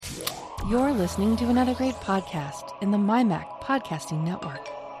You're listening to another great podcast in the MyMac Podcasting Network.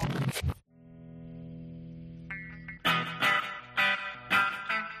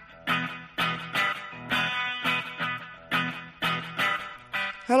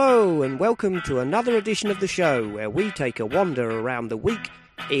 Hello and welcome to another edition of the show where we take a wander around the week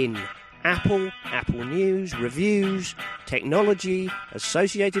in Apple, Apple News, reviews, technology,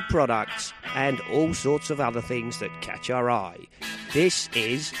 associated products, and all sorts of other things that catch our eye. This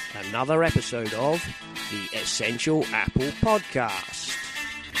is another episode of the Essential Apple Podcast.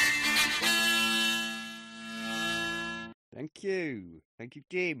 Thank you,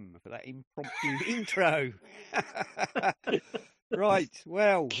 Jim, for that impromptu intro. Right,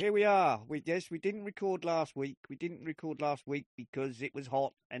 well, here we are. We didn't record last week. We didn't record last week because it was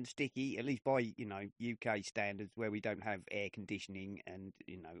hot and sticky, at least by, UK standards where we don't have air conditioning and,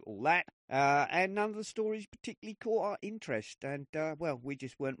 all that. And none of the stories particularly caught our interest. And, we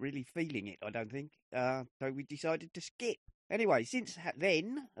just weren't really feeling it, I don't think. So we decided to skip. Anyway, since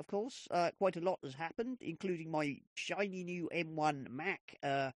then, of course, quite a lot has happened, including my shiny new M1 Mac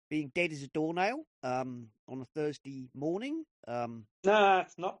being dead as a doornail on a Thursday morning. Nah,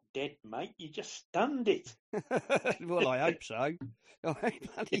 it's not dead, mate. You just stunned it. Well, I hope so. I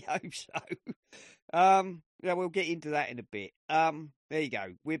bloody hope so. We'll get into that in a bit. There you go.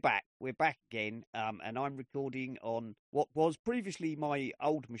 We're back. We're back again. And I'm recording on what was previously my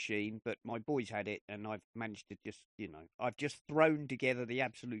old machine, but my boys had it, and I've managed to just, I've just thrown together the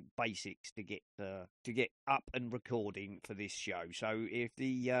absolute basics to get up and recording for this show. So if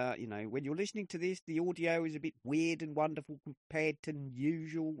the, when you're listening to this, the audio is a bit weird and wonderful compared to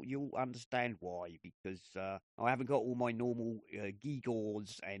usual, you'll understand why, because I haven't got all my normal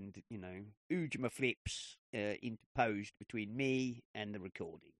gigaws and, Ujima flips interposed between me and the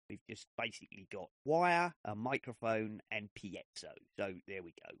recording. We've just basically got wire, a microphone, and piezo. So there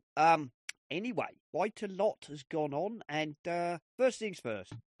we go. Anyway, quite a lot has gone on, and first things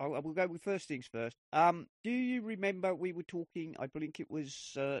first. I will go with first things first. Do you remember we were talking, I think it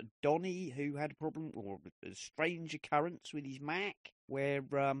was Donny who had a problem, or a strange occurrence with his Mac, where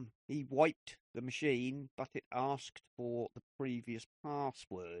he wiped the machine, but it asked for the previous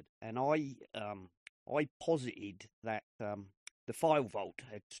password, and I posited that the file vault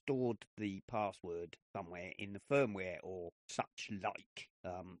had stored the password somewhere in the firmware or such like.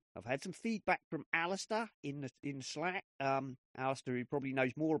 I've had some feedback from Alistair in Slack. Alistair, who probably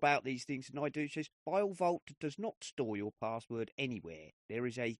knows more about these things than I do, says file vault does not store your password anywhere. There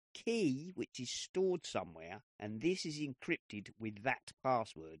is a key which is stored somewhere, and this is encrypted with that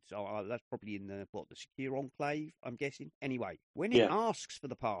password. So that's probably in the secure enclave, I'm guessing. Anyway, when it asks for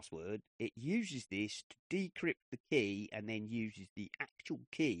the password, it uses this to decrypt the key and then uses the actual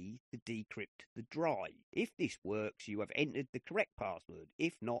key to decrypt the drive. If this works, you have entered the correct password.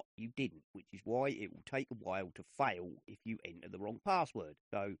 If not, you didn't, which is why it will take a while to fail if you enter the wrong password.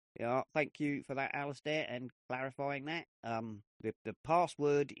 So, thank you for that, Alistair, and clarifying that. The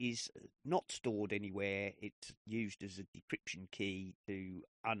password is not stored anywhere. It's used as a decryption key to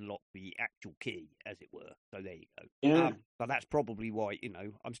unlock the actual key, as it were. So there you go. Yeah. But that's probably why,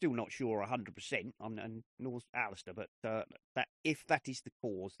 I'm still not sure 100%, and nor Alistair, but that if that is the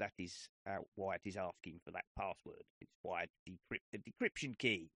cause, that is why it is asking for that password. It's why it decrypt the decryption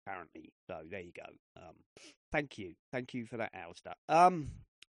key, apparently. So there you go. Thank you for that, Alistair.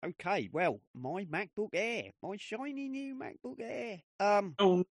 Okay, well, my MacBook Air, my shiny new MacBook Air. I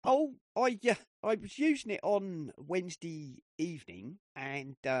was using it on Wednesday evening,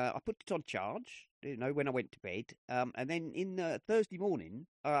 and I put it on charge, when I went to bed. And then in Thursday morning,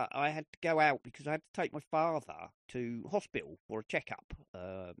 I had to go out because I had to take my father to hospital for a checkup.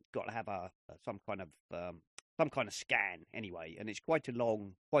 Got to have some kind of scan anyway, and it's quite a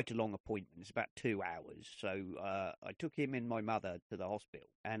long appointment. It's about 2 hours. So I took him and my mother to the hospital,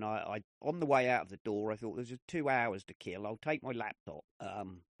 and I on the way out of the door, I thought there's 2 hours to kill. I'll take my laptop,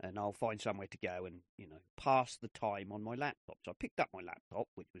 and I'll find somewhere to go and pass the time on my laptop. So I picked up my laptop,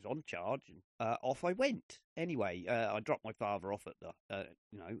 which was on charge, and off I went. Anyway, I dropped my father off at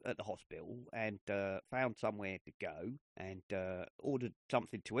the hospital, and found somewhere to go, and ordered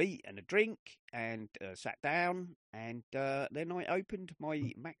something to eat and a drink, and sat down, and then I opened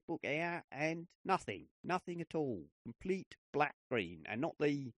my MacBook Air, and nothing at all. Complete black screen, and not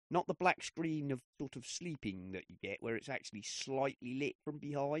the black screen of sort of sleeping that you get, where it's actually slightly lit from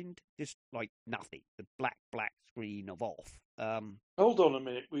behind. Just like nothing. The black screen of off. Hold on a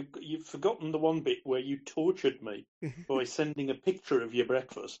minute. You've forgotten the one bit where you tortured me by sending a picture of your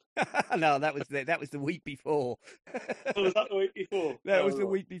breakfast. No, that was the week before. Oh, was that the week before? That was the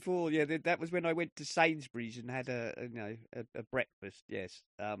week before. Yeah, that was when I went to Sainsbury's and had a breakfast. Yes.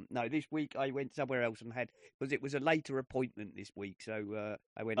 No, this week I went somewhere else and had, because it was a later appointment this week, so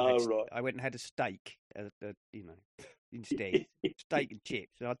I went. Right. I went and had a steak. Instead, steak and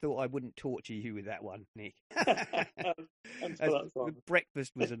chips. And I thought I wouldn't torture you with that one, Nick.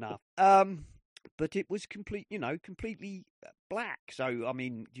 Breakfast was enough. But it was completely black. So, I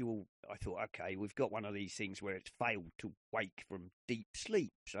mean, I thought, okay, we've got one of these things where it's failed to wake from deep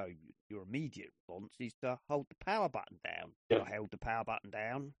sleep. So your immediate response is to hold the power button down. Yep. I held the power button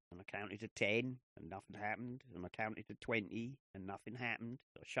down and I counted to 10 and nothing happened. And I counted to 20 and nothing happened.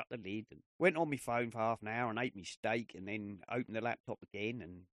 So I shut the lid and went on my phone for half an hour and ate my steak and then opened the laptop again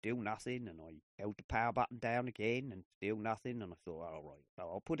and still nothing. And I held the power button down again and still nothing. And I thought, all right, so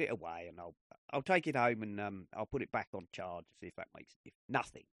I'll put it away and I'll take it home and I'll put it back on charge to see if that makes a difference.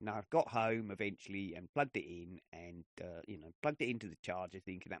 Nothing. Now, I've got home eventually and plugged it in and, plugged it into the charger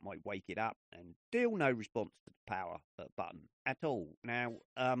thinking that might wake it up and still no response to the power button at all. Now,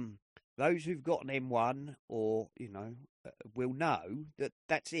 those who've got an M1 or, will know that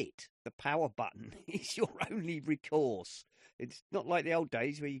that's it. The power button is your only recourse. It's not like the old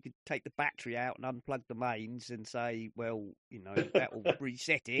days where you could take the battery out and unplug the mains and say, well, that will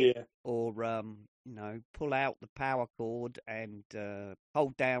reset it. Yeah. Or, pull out the power cord and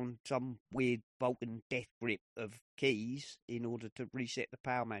hold down some weird Vulcan death grip of keys in order to reset the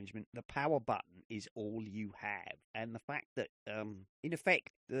power management. The power button is all you have. And the fact that, in effect,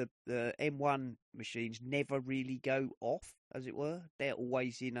 the M1 machines never really go off, as it were. They're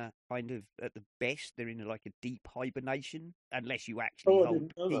always in a kind of, at the best, they're in like a deep hibernation, unless you actually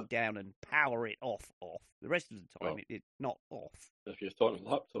hold the key down and power it off. The rest of the time, it's not off. If you're talking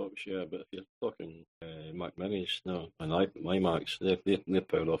laptops, yeah, but if you're talking Mac Minis, no. And my Macs, they're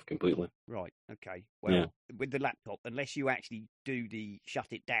powered off completely. Right, okay. Well, with the laptop, unless you actually do the shut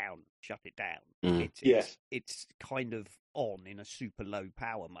it down, it's kind of on in a super low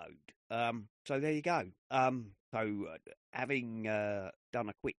power mode. So there you go. Having done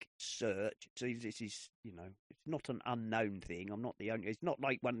a quick search, so this is, it's not an unknown thing. I'm not the only. It's not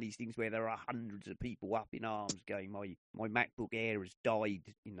like one of these things where there are hundreds of people up in arms going, my MacBook Air has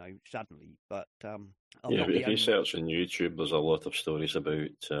died, suddenly. But if you search on YouTube, there's a lot of stories about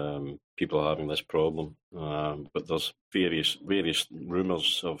people having this problem. But there's various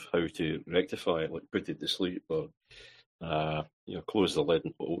rumours of how to rectify it, like put it to sleep or close the lid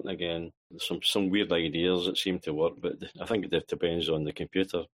and put it open again. Some weird ideas that seem to work, but I think it depends on the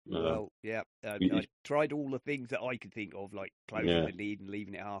computer. I tried all the things that I could think of, like closing the lid and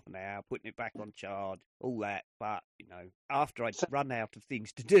leaving it half an hour, putting it back on charge, all that. But after I'd run out of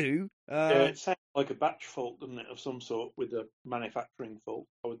things to do, it sounds like a batch fault, doesn't it, of some sort, with a manufacturing fault,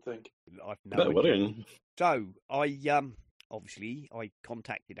 I would think. I've no idea. So obviously, I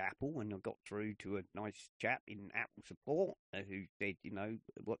contacted Apple and I got through to a nice chap in Apple support who said,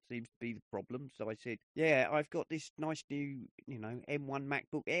 what seems to be the problem. So I said, yeah, I've got this nice new, M1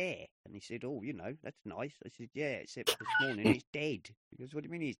 MacBook Air. And he said, oh, that's nice. I said, yeah, except this morning it's dead. He goes, what do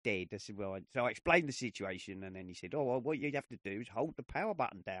you mean it's dead? I said, well, so I explained the situation. And then he said, oh, well, what you have to do is hold the power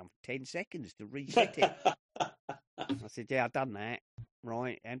button down for 10 seconds to reset it. I said, yeah, I've done that.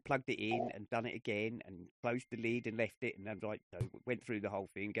 Right, and plugged it in and done it again and closed the lid and left it, and then went through the whole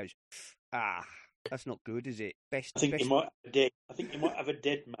thing. Goes, that's not good, is it? I think you might have a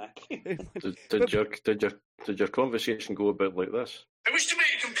dead Mac. Did your conversation go a bit like this? I wish to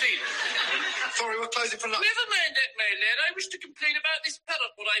make a complaint. Sorry, we're closing for lunch. Never mind that, my lad. I wish to complain about this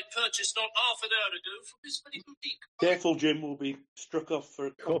parrot what I purchased not half an hour ago from this very boutique. Careful, Jim will be struck off for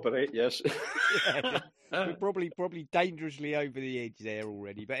copyright. Yes. We're probably dangerously over the edge there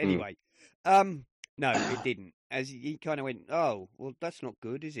already. But anyway, no, it didn't. As he kind of went, oh, well, that's not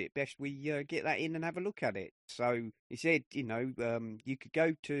good, is it? Best we get that in and have a look at it. So he said, you could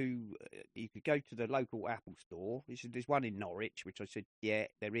go to the local Apple store. He said, there's one in Norwich, which I said, yeah,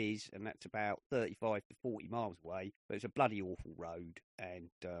 there is, and that's about 35 to 40 miles away. But it's a bloody awful road, and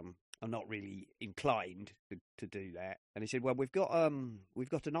I'm not really inclined to do that. And he said, well, we've got an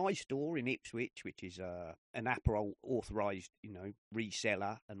iStore in Ipswich, which is an Apple authorised,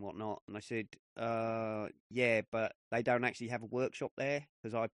 reseller and whatnot. And I said, yeah, but they don't actually have a workshop there,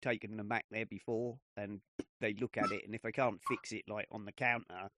 because I've taken the Mac there before, and they look at it, and if they can't fix it like on the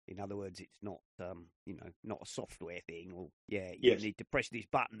counter, in other words, it's not not a software thing, or you need to press this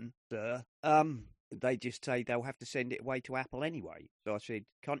button, sir. they just say they'll have to send it away to Apple anyway. So I said,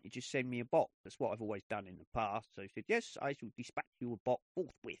 can't you just send me a box? That's what I've always done in the past. So he said, yes, I shall dispatch you a box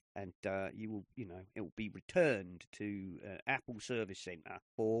forthwith, and you will, it will be returned to Apple Service Centre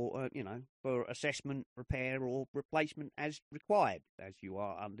for, for assessment, repair, or replacement as required, as you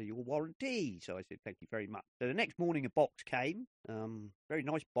are under your warranty. So I said, thank you very much. So the next morning, a box came, very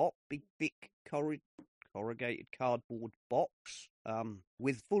nice box, big, thick, corrugated cardboard box,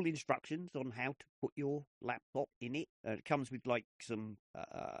 with full instructions on how to put your laptop in it. It comes with like some,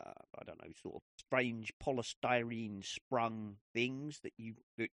 I don't know, sort of strange polystyrene sprung things that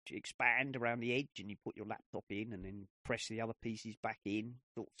expand around the edge, and you put your laptop in and then press the other pieces back in,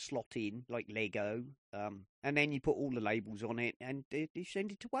 sort of slot in like Lego. And then you put all the labels on it and you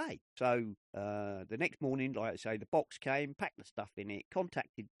send it away. So the next morning, like I say, the box came, packed the stuff in it,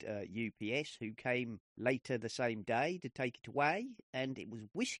 contacted UPS, who came later the same day to take it away, and it was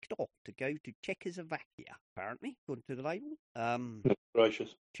whisked off to go to Czechoslovakia, apparently, according to the label.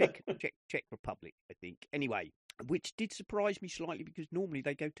 Gracious. Czech Republic, I think. Anyway, which did surprise me slightly, because normally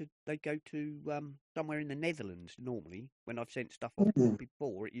they go to somewhere in the Netherlands. Normally, when I've sent stuff off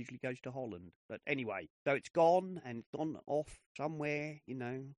before, it usually goes to Holland. But anyway, so it's gone off somewhere,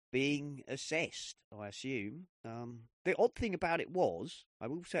 being assessed, I assume. The odd thing about it was, I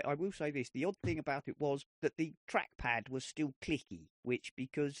will say this, the odd thing about it was that the trackpad was still clicky, which,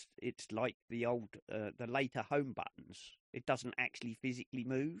 because it's like the later home buttons, it doesn't actually physically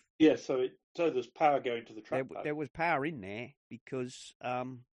move. Yeah, so there's power going to the trackpad. There was power in there, because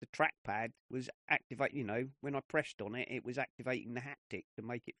the trackpad was activating, when I pressed on it, it was activating the haptic to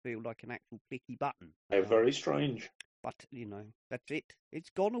make it feel like an actual clicky button. Very strange. But, that's it. It's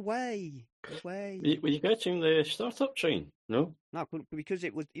gone away. Were you getting the startup chain? No? No, I couldn't, because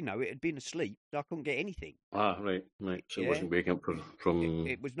it was, it had been asleep, so I couldn't get anything. Ah, right. So it wasn't waking up from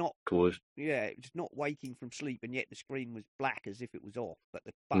it was not closed. Yeah, it was not waking from sleep, and yet the screen was black as if it was off, but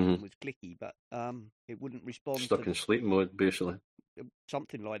the button was clicky, but it wouldn't respond. Stuck in sleep mode, basically.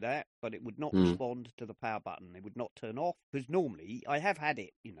 Something like that, but it would not respond to the power button. It would not turn off, because normally I have had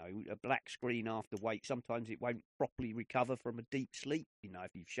it, a black screen after wake. Sometimes it won't properly recover from a deep sleep,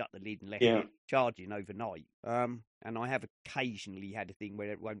 if you've shut the lid and left it charging overnight. And I have occasionally had a thing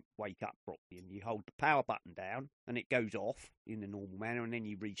where it won't wake up properly, and you hold the power button down and it goes off in the normal manner, and then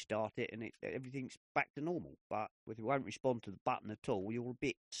you restart it and everything's back to normal. But if it won't respond to the button at all, you're a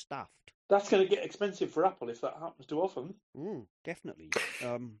bit stuffed. That's going to get expensive for Apple if that happens too often. Definitely.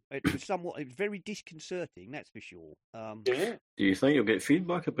 It was very disconcerting, that's for sure. Yeah. Do you think you'll get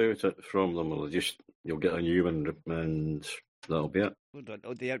feedback about it from them, or you'll get a new one and that'll be it?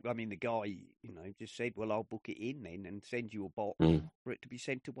 The guy, just said, well, I'll book it in then and send you a box for it to be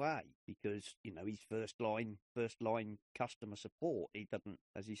sent away, because, he's first line customer support. He doesn't,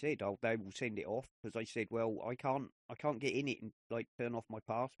 as he said, they will send it off, because I said, well, I can't get in it and turn off my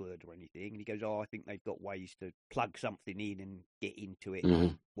password or anything. And he goes, I think they've got ways to plug something in and get into it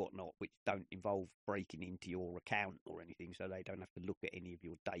and whatnot, which don't involve breaking into your account or anything, so they don't have to look at any of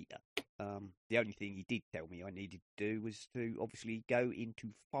your data. The only thing he did tell me I needed to do was to obviously go into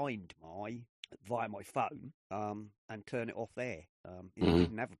Find My via my phone and turn it off there.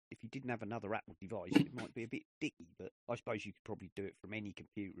 If you didn't have another Apple device, it might be a bit dicky, but I suppose you could probably do it from any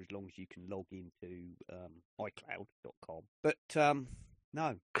computer as long as you can log into iCloud.com. But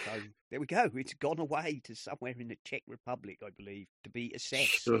no, so there we go. It's gone away to somewhere in the Czech Republic, I believe, to be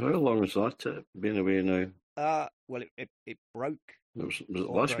assessed. So how long has that been away now? Well, it broke. Was it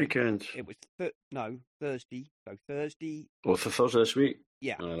last weekend? It was Thursday. So Thursday. Oh, for Thursday this week.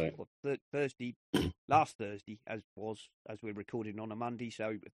 Yeah. All right. Well, Thursday, last Thursday, as we're recording on a Monday.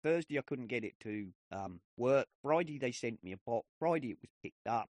 So Thursday I couldn't get it to work. Friday they sent me a box. Friday it was picked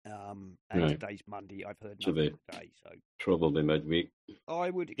up. And today's Monday. I've heard nothing today. So probably midweek.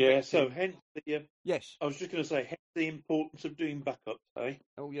 I would. Yeah. So hence the. Yes. I was just going to say, hence the importance of doing backups, eh?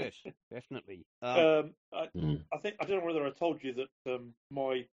 Oh yes, definitely. I think, I don't know whether I told you that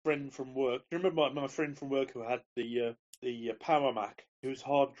my friend from work. Do you remember my friend from work who had the Power Mac, whose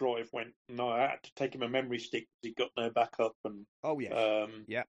hard drive went, and I had to take him a memory stick because he got no backup. And oh yes,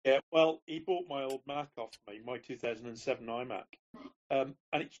 yeah. Well, he bought my old Mac off me, my 2007 iMac, and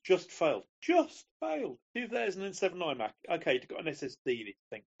it's just failed. 2007 iMac. Okay, it's got an SSD in it,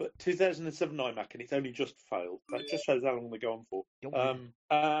 thing, but 2007 iMac, and it's only just failed. That just shows how long they're going for.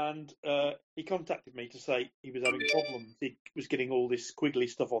 And he contacted me to say he was having problems. He was getting all this squiggly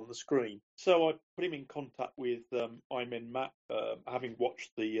stuff on on the screen. So I put him in contact with iMen Mac, having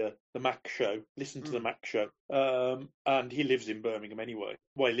watched the Mac show, listened to the Mac show, and he lives in Birmingham anyway.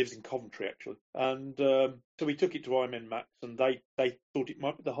 Well, he lives in Coventry actually, and so we took it to iMen Max, and they thought it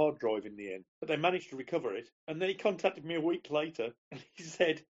might be the hard drive in the end, but they managed to recover it. And then he contacted me a week later, and he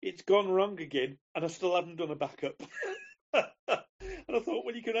said it's gone wrong again, and I still haven't done a backup. And I thought,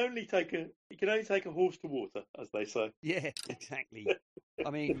 well, you can only take a horse to water, as they say. Yeah, exactly. I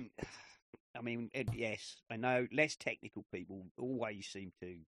mean, yes, I know less technical people always seem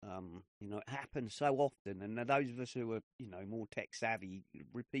to, it happens so often. And those of us who are, more tech savvy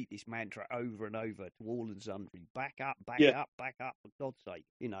repeat this mantra over and over to all and sundry. Back up, back up, for God's sake.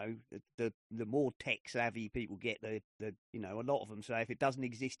 The more tech savvy people get, a lot of them say if it doesn't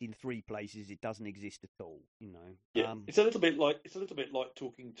exist in 3 places, it doesn't exist at all. Yeah, it's a little bit like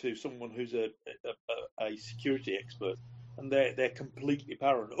talking to someone who's a security expert. And they're completely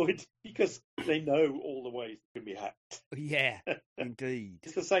paranoid because they know all the ways it can be hacked. Yeah, indeed.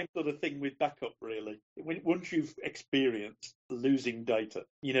 It's the same sort of thing with backup, really. Once you've experienced losing data,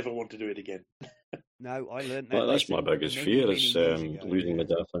 you never want to do it again. No, I learned that. Well, that's my biggest fear is losing the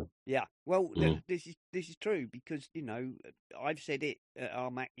data. Yeah, well, this is true because I've said it at our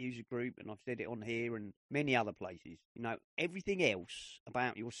Mac user group, and I've said it on here and many other places. Everything else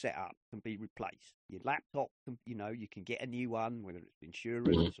about your setup can be replaced. Your laptop, you can get a new one, whether it's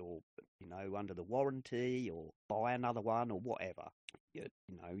insurance or under the warranty, or buy another one or whatever.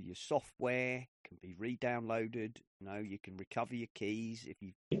 Your software can be re-downloaded. You can recover your keys if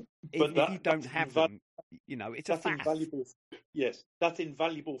you don't have them. It's a fact. Yes, that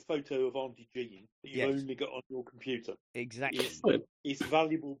invaluable photo of Auntie Jean that you've only got on your computer. Exactly. It's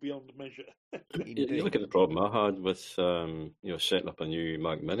valuable beyond measure. You look at the problem I had with setting up a new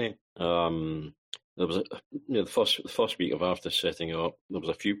Mac Mini. There was the first week after setting it up, there was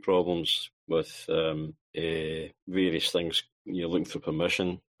a few problems with various things. Looking for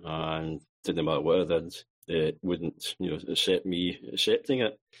permission, and didn't matter what I did, it wouldn't accept me accepting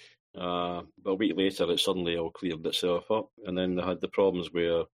it. But a week later, it suddenly all cleared itself up, and then I had the problems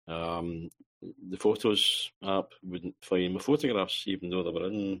where the Photos app wouldn't find my photographs, even though they were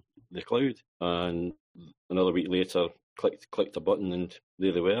in the cloud. And another week later, clicked a button, and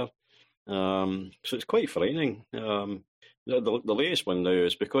there they were. So it's quite frightening. The latest one now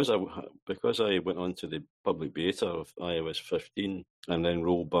is because I went on to the public beta of iOS 15 and then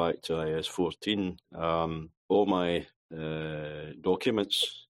rolled back to iOS 14. All my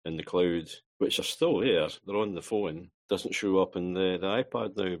documents in the cloud, which are still there, they're on the phone, doesn't show up in the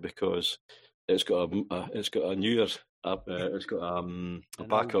iPad now because it's got a newer app. It's got a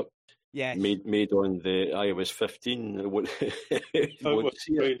backup. Yes. Made on the iOS 15. It won't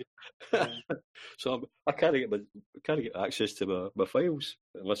see it. So I can't get access to my files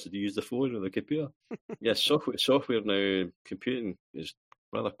unless I use the phone or the computer. Yes, software now, computing is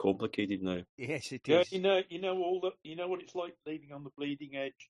rather complicated now. Yes, it is. Yeah, you know what it's like living on the bleeding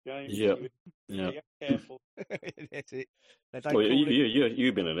edge, James. Yeah. Careful. That's it. Well,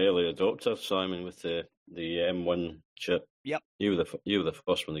 you've been an early adopter, Simon, with the M1 chip. Yep. You were the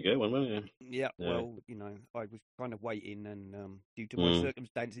first one to get one, weren't you? Yeah. Well, I was kind of waiting, and due to my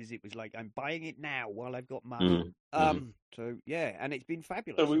circumstances, it was like I'm buying it now while I've got money. So yeah, and it's been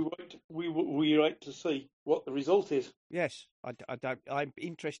fabulous. So we wait to see what the result is. Yes, I'm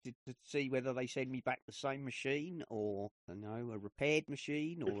interested to see whether they send me back the same machine or a repaired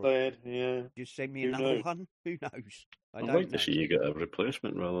machine or just send me another one. Who knows? I'd like to see you get a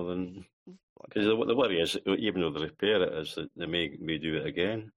replacement rather than because the worry is even though they repair it is that they may do it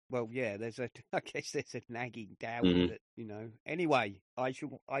again. Well, yeah, I guess there's a nagging doubt that Anyway, I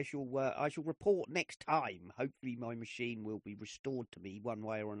shall report next time. Hopefully, my machine will be restored to me one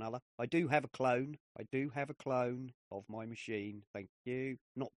way or another. I do have a clone. Of my machine. Thank you.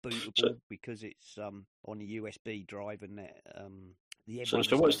 Not bootable because it's on a USB drive and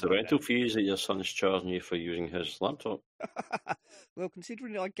So what's the rental fees that your son's charging you for using his laptop? Well,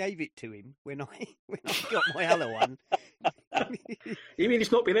 considering I gave it to him when I got my other one. You mean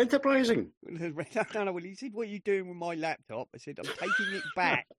he's not been enterprising? No. Well, he said, "What are you doing with my laptop?" I said, "I'm taking it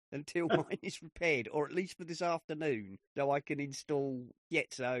back until mine is repaired, or at least for this afternoon, so I can install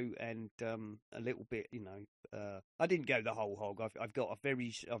Yetzo and a little bit, I didn't go the whole hog. I've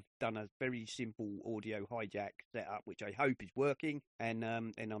done a very simple audio hijack setup, which I hope is working, and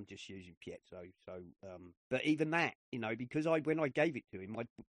I'm just using Piezo. So, but even that, because when I gave it to him, I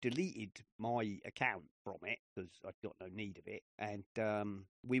deleted my account from it because I'd got no need of it, and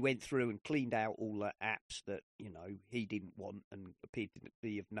we went through and cleaned out all the apps that he didn't want and appeared to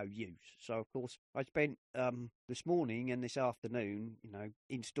be of no use. So of course I spent this morning and this afternoon,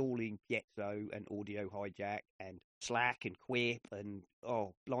 installing Piezo and Audio Hijack and Slack and Quip and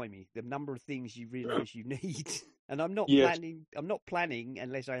blimey, the number of things you realise you need. And I'm not planning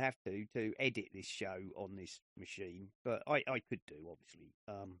unless I have to edit this show on this machine, but I could do, obviously.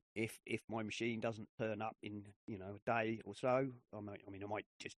 If my machine doesn't turn up in a day or so, I might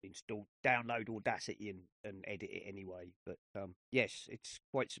just download Audacity and edit it anyway. But yes, it's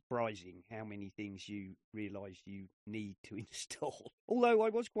quite surprising how many things you realise you need to install. Although I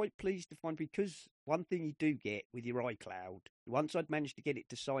was quite pleased to find, because one thing you do get with your iCloud, once I'd managed to get it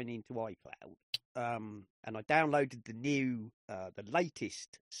to sign into iCloud, and I downloaded the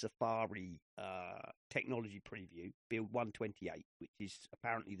latest Safari technology preview, build 128, which is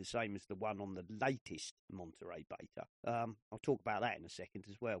apparently the same as the one on the latest Monterey beta. I'll talk about that in a second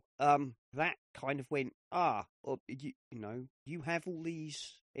as well. That kind of went, you have all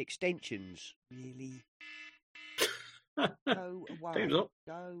these extensions, really? Go away.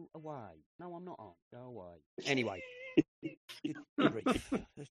 Go away. No, I'm not on. Go away. Anyway.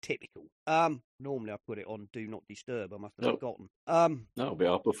 Typical. Normally I put it on Do Not Disturb. I must have forgotten. That'll be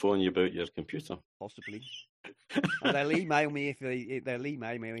Apple phoning you about your computer. Possibly. And they'll email me if they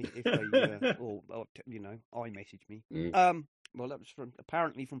or iMessage me. Well, that was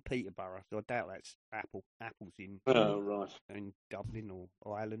apparently from Peterborough, so I doubt that's Apple. Apple's in in Dublin or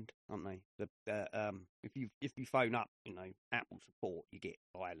Ireland, aren't they? If you phone up, Apple support, you get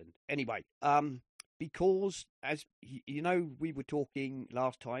Ireland. Anyway, because as we were talking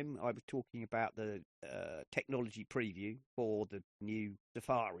last time, I was talking about the technology preview for the new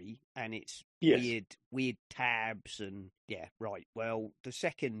Safari and its weird tabs and well, the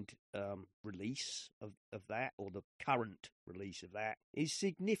second release of that, or the current release of that, is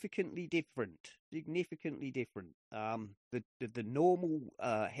significantly different. The normal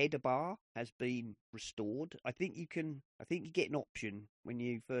header bar has been restored. I think you get an option when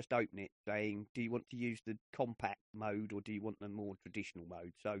you first open it saying, do you want to use the compact mode or do you want the more traditional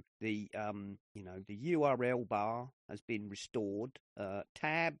mode? So the URL bar has been restored.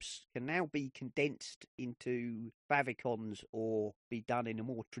 Tabs can now be condensed into favicons or be done in a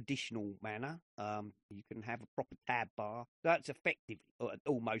more traditional manner. You can have a proper tab bar. That's effectively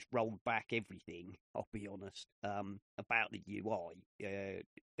almost rolled back everything, I'll be honest, about the UI.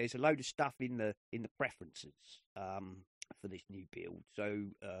 There's a load of stuff in the preferences for this new build. So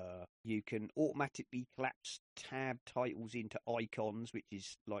you can automatically collapse tab titles into icons, which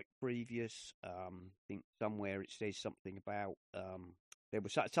is like previous. I think somewhere it says something about there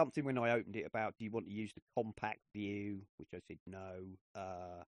was something when I opened it about, do you want to use the compact view, which I said no.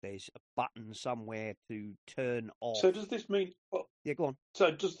 There's a button somewhere to turn off. So does this mean... yeah, go on.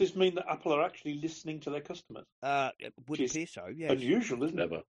 So does this mean that Apple are actually listening to their customers? It would appear so, yes. Unusual, isn't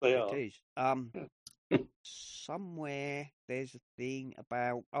it? They are. It is. Somewhere there's a thing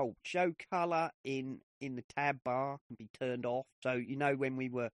about show colour in the tab bar can be turned off. So when we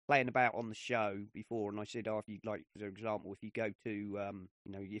were playing about on the show before, and I said, if you like, for example, if you go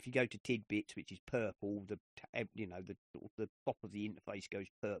to Tidbits, which is purple, the top of the interface goes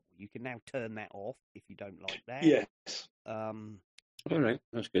purple. You can now turn that off if you don't like that. Yes. All right,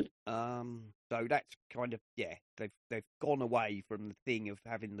 that's good. So that's kind of they've gone away from the thing of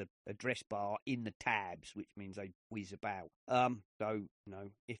having the address bar in the tabs, which means they whiz about. So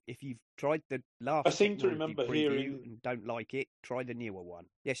if you've tried the last, I seem to remember hearing and don't like it, try the newer one.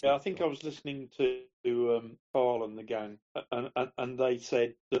 Yes. Yeah, I think I was listening to Carl and the gang, and they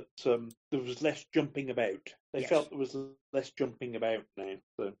said that there was less jumping about. They felt there was less jumping about now,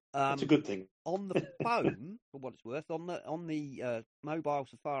 so that's a good thing. On the phone, for what it's worth, on the mobile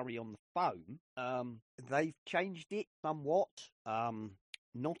Safari on the phone, they've changed it somewhat.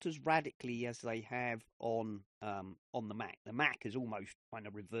 Not as radically as they have on the Mac. The Mac has almost kind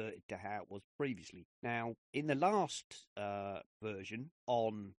of reverted to how it was previously. Now, in the last version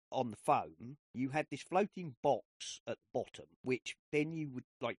on the phone, you had this floating box at the bottom, which then you would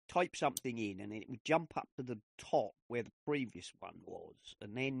type something in, and it would jump up to the top where the previous one was,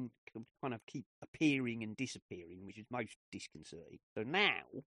 and then kind of keep appearing and disappearing, which is most disconcerting. So now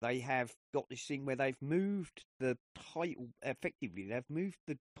they have got this thing where they've moved the title, effectively, they've moved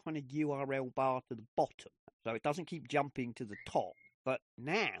the kind of URL bar to the bottom. So it doesn't keep jumping to the top. But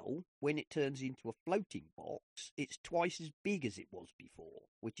now, when it turns into a floating box, it's twice as big as it was before,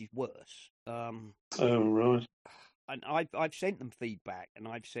 which is worse. Oh, right. And I've sent them feedback, and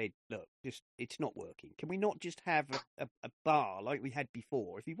I've said, look, it's not working. Can we not just have a bar like we had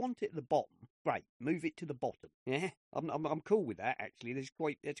before? If you want it at the bottom, great, move it to the bottom. Yeah, I'm cool with that. Actually, that's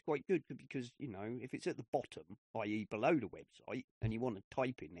quite good because if it's at the bottom, i.e. below the website, and you want to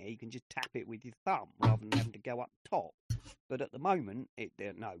type in there, you can just tap it with your thumb rather than having to go up top. But at the moment,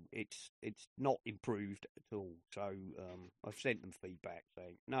 it's not improved at all. So I've sent them feedback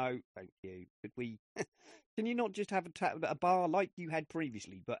saying, no, thank you. Could we? Can you not just have a bar like you had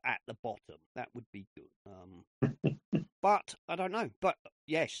previously, but at the bottom? That would be good. But I don't know. But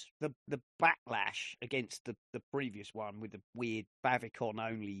yes, the backlash against the previous one with the weird favicon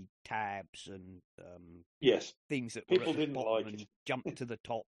only tabs and yes, things that people were at the didn't bottom like and it. jumped to the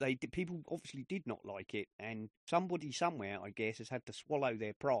top. People obviously did not like it, and somebody somewhere, I guess, has had to swallow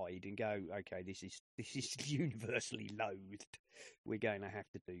their pride and go, okay, this is universally loathed. We're going to have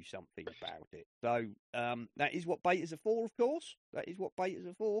to do something about it. So that is what betas are for, of course. That is what betas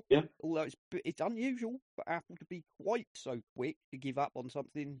are for. Yeah. Although it's unusual for Apple to be quite so quick to give up on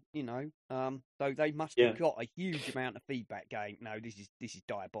something, So they must have got a huge amount of feedback going, no, this is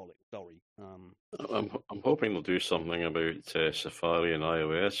diabolical. Sorry. I'm hoping they'll do something about Safari and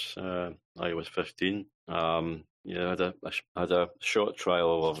iOS 15. I had a short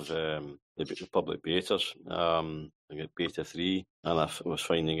trial of the public betas. I got beta 3, and I was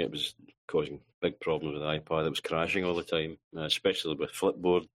finding it was causing big problems with the iPad. It was crashing all the time, especially with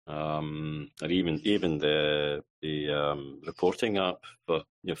Flipboard, and even the reporting app for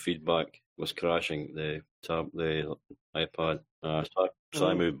feedback was crashing the iPad. So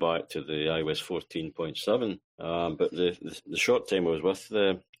I moved back to the iOS 14.7. But the short time I was with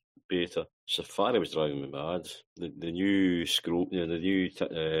the beta, Safari was driving me mad. The new scroll, the new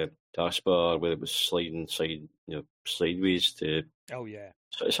taskbar where it was sliding sideways to. Oh yeah.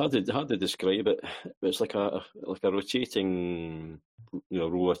 So it's hard to describe it. But it's like a rotating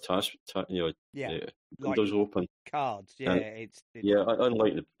row of task. Windows open. Cards. Yeah.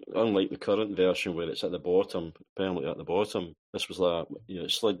 And, unlike the current version where it's at the bottom, permanently at the bottom. This was like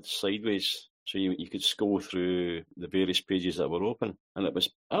it slid sideways. So you could scroll through the various pages that were open, and it was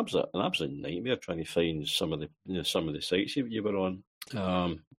an absolute nightmare trying to find some of the sites you were on. So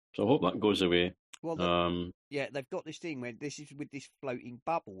I hope that goes away. Well, they've got this thing where this is with this floating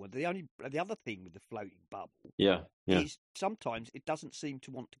bubble. The other thing with the floating bubble, is sometimes it doesn't seem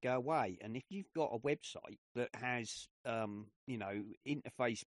to want to go away. And if you've got a website that has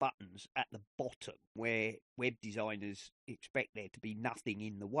interface buttons at the bottom where web designers expect there to be nothing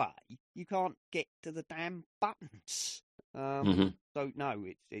in the way, you can't get to the damn buttons. So no,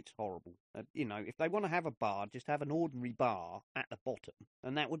 it's horrible. If they want to have a bar, just have an ordinary bar at the bottom,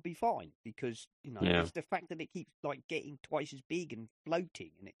 and that would be fine. Because it's the fact that it keeps getting twice as big and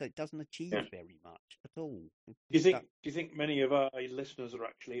floating, and it doesn't achieve very much at all. Do you think many of our listeners are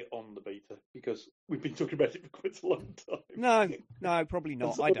actually on the beta? Because we've been talking about it for quite a long time. No, probably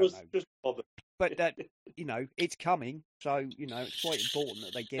not. I don't know. Just bother. But it's coming, so it's quite important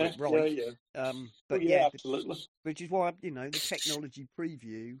that they get it right. But absolutely. Which is why the technology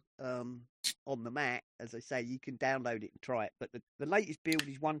preview on the Mac, as I say, you can download it and try it. But the latest build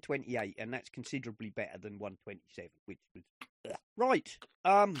is 128, and that's considerably better than 127, which was right.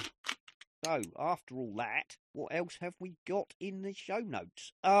 So after all that, what else have we got in the show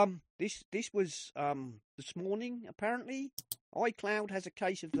notes? This was this morning apparently. iCloud has a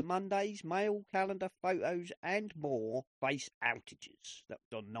case of the Mondays, mail, calendar, photos, and more face outages. That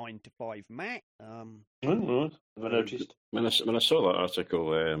was on 9 to 5 Mac. Never noticed. When I saw that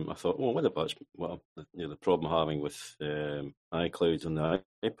article, I thought, I wonder if that's the problem I'm having with iCloud on the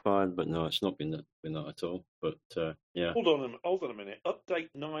iPad. But no, it's not been that at all. But Hold on a minute. Update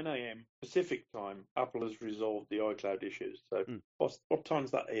 9 a.m. Pacific time. Apple has resolved the iCloud issues. So what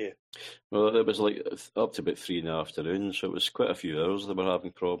time's that here? Well, it was up to about 3 in the afternoon, so it was quite a few hours they were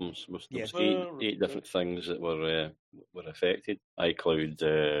having problems. There was eight different things that were affected.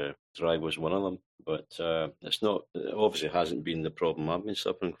 iCloud Drive was one of them, but it's not. It obviously hasn't been the problem I've been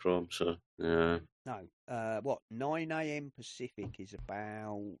suffering from. So no, 9 a.m. Pacific is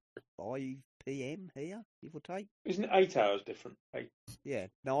about 5 p.m. here, give or take. Isn't it 8 hours different? Yeah,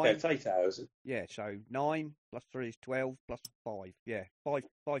 9. Yeah, it's 8 hours. Yeah, so 9 plus 3 is 12 plus 5. Yeah, 5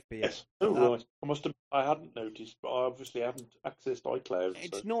 p.m. Yes. Oh, right. I hadn't noticed, but I obviously haven't accessed iCloud.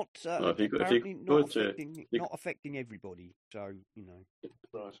 It's so. not apparently not affecting everybody. So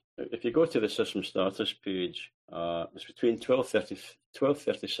Right. If you go to the system status page, it's between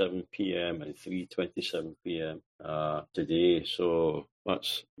 12:37 p.m. and 3:27 p.m. Today. So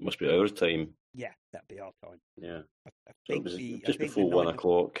must be our time. Yeah, that'd be our time. Yeah. I think just before 1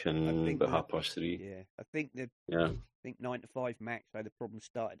 o'clock and about 3:30. Yeah, I think 9 to 5 max. So the problem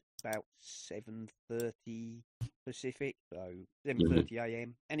started about 7:30 Pacific, so 7:30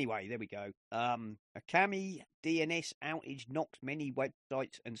 a.m. Anyway, there we go. A Kami DNS outage knocks many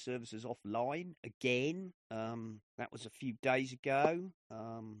websites and services offline again. That was a few days ago.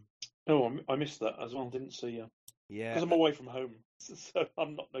 Oh, I missed that as well. Didn't see you. Yeah, because I'm away from home, so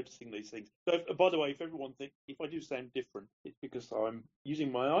I'm not noticing these things. So, by the way, if everyone thinks if I do sound different, it's because I'm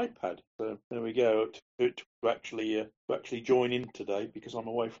using my iPad. So there we go to actually join in today because I'm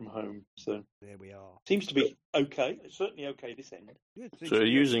away from home. So there we are. Seems to be okay. It's certainly okay this end. So you're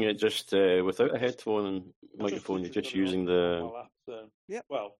using it just without a headphone and microphone. You're just using the. My lap, so. Yep.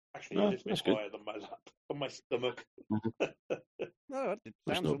 Well, actually, it is a bit higher than my lap on my stomach. No, it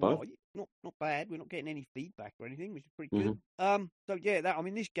sounds all right. Not bad. We're not getting any feedback or anything, which is pretty good. So yeah,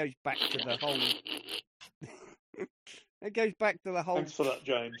 this goes back to the whole. It goes back to the whole. Thanks for that,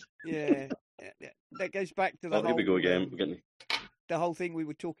 James. Yeah, that goes back to the whole. Here we go again. The whole thing we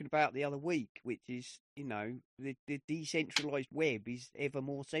were talking about the other week, which is, the decentralized web is ever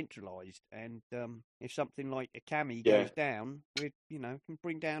more centralized, and if something like a Kami goes down, we can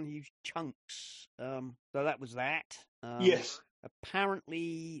bring down huge chunks. So that was that. Yes.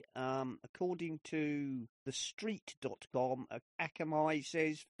 Apparently, according to TheStreet.com, Akamai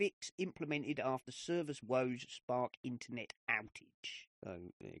says fix implemented after service woes spark internet outage. So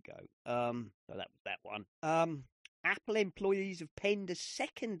there you go. So that was that one. Apple employees have penned a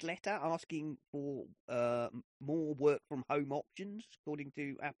second letter asking for more work from home options, according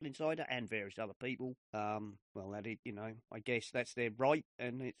to Apple Insider and various other people. Well, that is, I guess that's their right,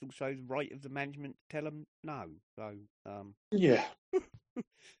 and it's also the right of the management to tell them no. So, yeah.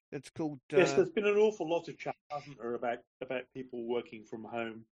 It's called. Yes, there's been an awful lot of chat, hasn't there, about people working from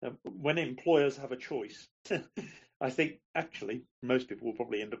home. When employers have a choice, I think actually most people will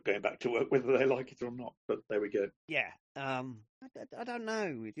probably end up going back to work whether they like it or not. But there we go. Yeah. I don't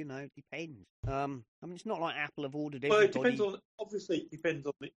know. It depends. It's not like Apple have ordered everybody. Well, it depends on. Obviously, it depends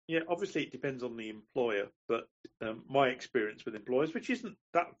on the. Yeah, obviously, it depends on the employer. But my experience with employers, which isn't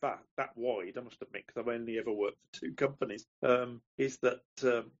that wide, I must admit, because I've only ever worked for 2 companies, is that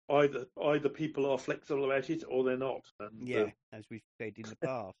either people are flexible about it or they're not. And, as we've said in the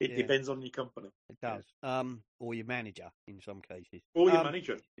past, it depends on your company. It does. Or your manager in some cases. Or your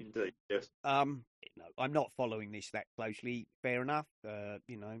manager, indeed. Yes. No, I'm not following this that closely. Fair enough.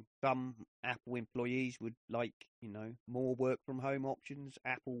 Some Apple employees would like, more work from home options.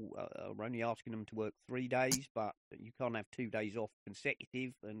 Apple are only asking them to work 3 days, but you can't have 2 days off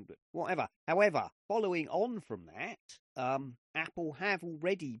consecutive and whatever. However, following on from that, Apple have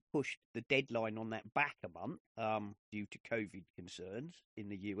already pushed the deadline on that back a month due to COVID concerns in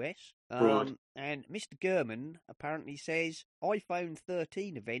the US. Right. And Mr. Gurman apparently says iPhone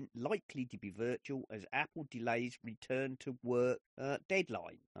 13 event likely to be virtual as Apple delays return to work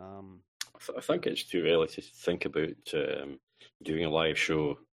deadline. I think it's too early to think about doing a live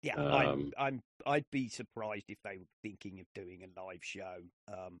show. Yeah, I'd be surprised if they were thinking of doing a live show.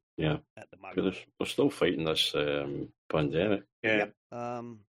 At the moment, because we're still fighting this pandemic. Yeah.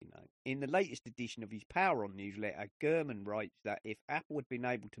 In the latest edition of his Power On newsletter, Gurman writes that if Apple had been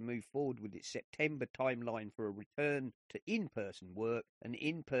able to move forward with its September timeline for a return to in-person work, an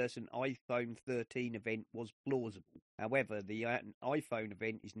in-person iPhone 13 event was plausible. However, the iPhone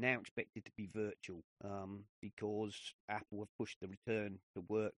event is now expected to be virtual because Apple have pushed the return to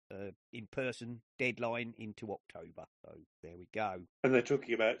work in-person deadline into October. So there we go. And they're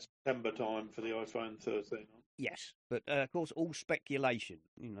talking about September time for the iPhone 13. Yes, but of course, all speculation.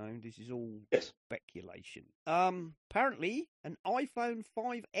 This is all speculation. Apparently, an iPhone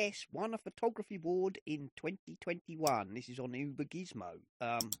 5S won a photography award in 2021. This is on Uber Gizmo,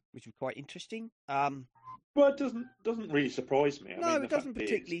 which was quite interesting. Well, it doesn't really surprise me. No, it doesn't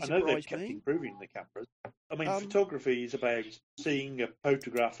particularly surprise me. I know they've kept improving the cameras. I mean, photography is about seeing a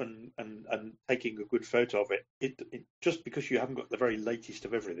photograph and taking a good photo of it. It just because you haven't got the very latest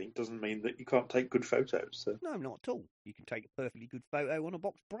of everything doesn't mean that you can't take good photos. So. No, not at all. You can take a perfectly good photo on a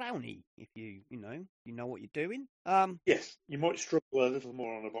box brownie if you know what you're doing. Yes, you might struggle a little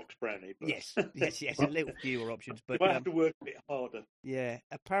more on a box brownie. But... Yes, a little fewer options, but you might have to work a bit harder. Yeah,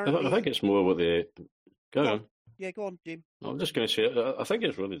 apparently. I think it's more what the. Go on. Yeah, go on, Jim. I'm just going to say, I think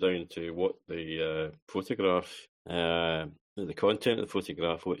it's really down to what the photograph, the content of the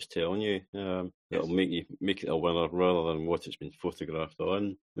photograph, what it's telling you. That'll make it a winner rather than what it's been photographed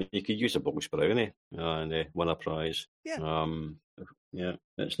on. I mean, you could use a box brownie and win a prize. Yeah. Yeah,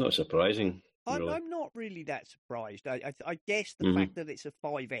 it's not surprising. Really. I'm not really that surprised. I guess the fact that it's a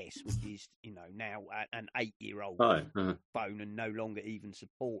 5S, which is now an 8-year-old phone and no longer even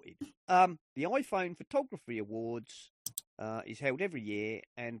supported. The iPhone Photography Awards is held every year,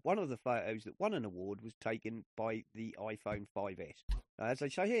 and one of the photos that won an award was taken by the iPhone 5S. As they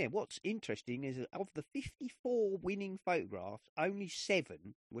say here, what's interesting is that of the 54 winning photographs, only 7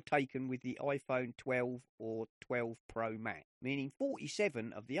 were taken with the iPhone 12 or 12 Pro Max, meaning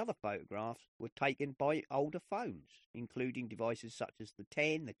 47 of the other photographs were taken by older phones, including devices such as the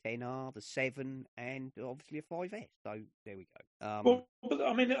 10, the 10R, the 7, and obviously a 5S. So there we go. Well, but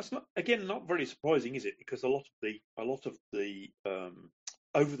I mean, that's not very surprising, is it? Because a lot of the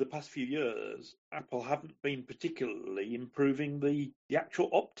over the past few years, Apple haven't been particularly improving the actual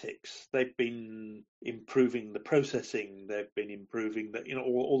optics. They've been improving the processing. They've been improving the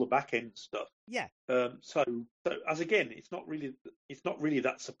all the back end stuff. Yeah. So as again, it's not really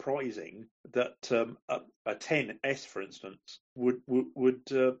that surprising that a 10S, for instance,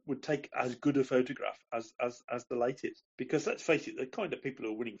 would take as good a photograph as the latest. Because let's face it, the kind of people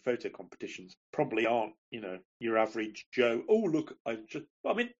who are winning photo competitions probably aren't your average Joe. Oh look,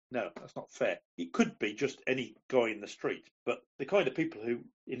 no, that's not fair. It could be just any guy in the street, but the kind of people who,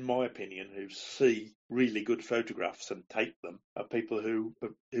 in my opinion, who see really good photographs and take them are people who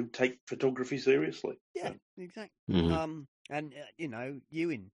take photography seriously. Yeah, exactly. Mm-hmm. And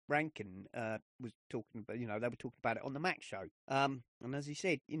Ewan Rankin was talking about, they were talking about it on the Mac show. And as he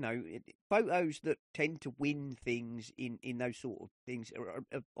said, photos that tend to win things in those sort of things are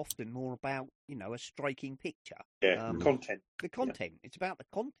often more about, a striking picture. Yeah, content. The content. Yeah. It's about the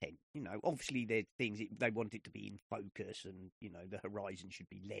content. Obviously there's things they want it to be in focus, and the horizon should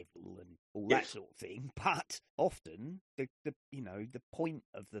be level and all that sort of thing. But often the point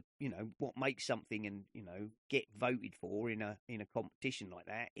of the what makes something and get voted for in a competition like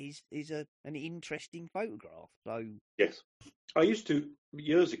that is an interesting photograph. So yes.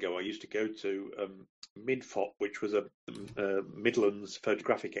 Years ago, I used to go to Midfot, which was a Midlands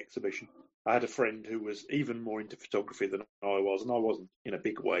photographic exhibition. I had a friend who was even more into photography than I was, and I wasn't in a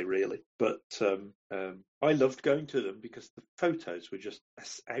big way, really. But I loved going to them because the photos were just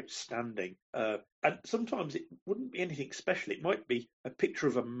outstanding. And sometimes it wouldn't be anything special. It might be a picture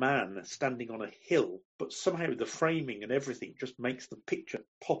of a man standing on a hill, but somehow the framing and everything just makes the picture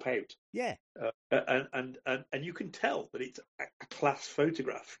pop out. Yeah. And you can tell that it's a class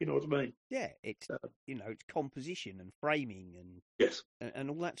photograph. You know what I mean? Yeah. It's it's composition and framing and yes, and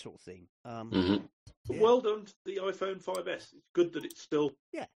all that sort of thing. Well done to the iPhone 5S. It's good that it's still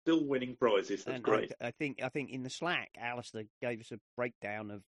winning prizes. That's great. I think in the Slack, Alistair gave us a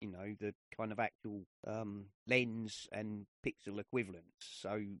breakdown of the kind of actual lens and pixel equivalents.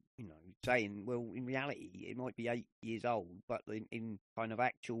 So saying, well, in reality, it might be 8 years old, but in kind of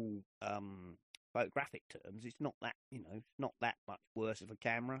actual photographic terms, it's not that not that much worse of a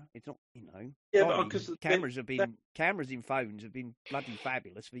camera. It's not because cameras in phones have been bloody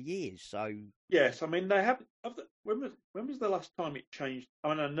fabulous for years. So yes, I mean they haven't. When was the last time it changed? I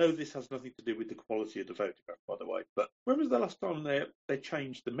mean, I know this has nothing to do with the quality of the photograph, by the way, but when was the last time they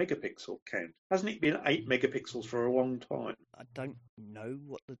changed the megapixel count? Hasn't it been 8 megapixels for a long time? I don't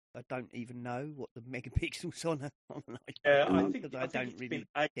even know what the megapixels on an iPhone. I don't really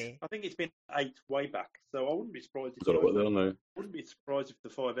care. I think it's been 8 way back, so I wouldn't be surprised. I wouldn't be surprised if the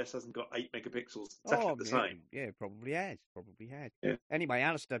 5S hasn't got 8 megapixels. It's the same. Yeah, probably has. Yeah. Anyway,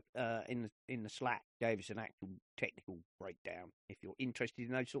 Alistair in the Slack gave us an actual technical breakdown if you're interested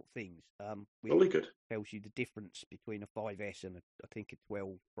in those sort of things. Which Really good. tells you the difference between a 5S and I think a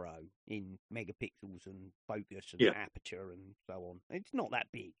 12 Pro in megapixels and focus and aperture and so on. It's not that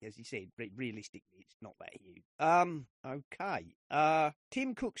big, as he said. Realistically, it's not that huge. Okay.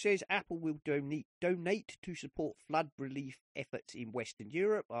 Tim Cook says Apple will donate to support flood relief efforts in Western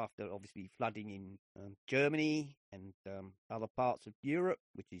Europe after obviously flooding in Germany and other parts of Europe,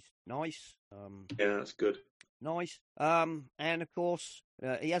 which is nice. Yeah, that's good. Nice. And of course,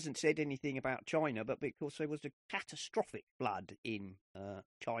 he hasn't said anything about China, but because there was a catastrophic flood in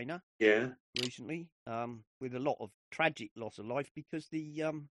China recently, with a lot of tragic loss of life because the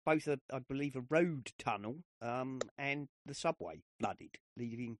both I believe a road tunnel and the subway flooded,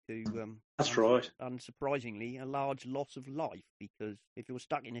 leading to that's right. Unsurprisingly, a large loss of life, because if you're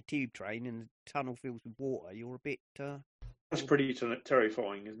stuck in a tube train and the tunnel fills with water, you're a bit that's pretty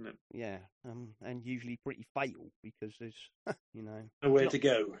terrifying, isn't it? Yeah, and usually pretty fatal because there's, nowhere to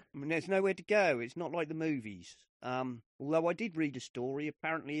go. I mean, there's nowhere to go. It's not like the movies. Although I did read a story,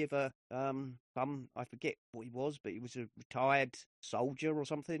 apparently, of I forget what he was, but he was a retired soldier or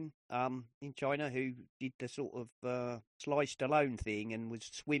something, in China who did the sort of Sly Stallone thing and was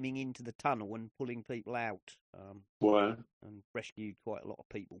swimming into the tunnel and pulling people out. Wow. And rescued quite a lot of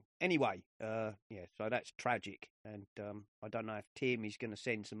people. Anyway, so that's tragic, and I don't know if Tim is going to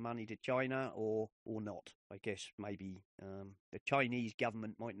send some money to China or not. I guess maybe the Chinese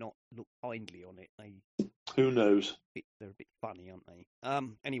government might not look kindly on it. Who knows? They're a bit funny, aren't they?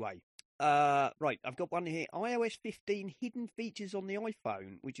 Anyway. Right, I've got one here. iOS 15 hidden features on the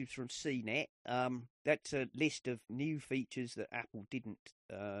iPhone, which is from CNET. That's a list of new features that Apple didn't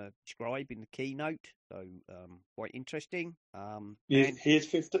describe in the keynote, so quite interesting. Here's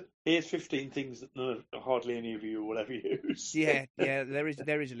 15 things that hardly any of you will ever use. Yeah, there is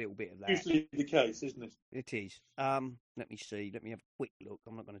a little bit of that. Usually the case, isn't it? It is. Let me see. Let me have a quick look.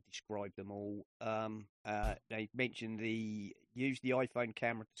 I'm not going to describe them all. They mentioned use the iPhone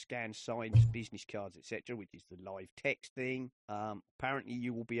camera to scan signs, business cards, etc., which is the live text thing. Apparently,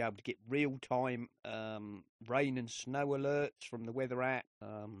 you will be able to get real-time rain and snow alerts from the weather app.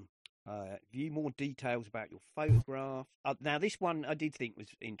 View more details about your photographs. Now, this one I did think was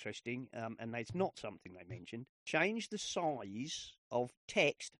interesting, and it's not something they mentioned. Change the size of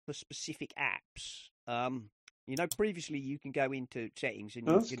text for specific apps. Previously you can go into settings and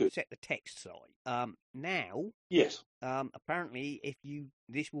you can set the text size. Now, yes. Apparently,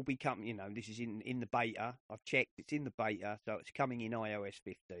 this will become, this is in the beta. I've checked, it's in the beta, so it's coming in iOS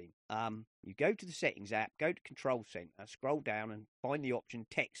 15. You go to the settings app, go to Control Center, scroll down and find the option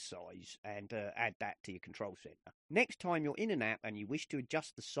text size and add that to your Control Center. Next time you're in an app and you wish to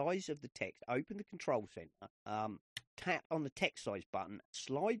adjust the size of the text, open the Control Center, tap on the text size button,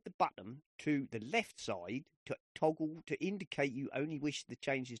 slide the button to the left side to toggle to indicate you only wish the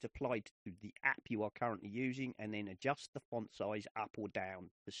changes applied to the app you are currently using, and then adjust the font size up or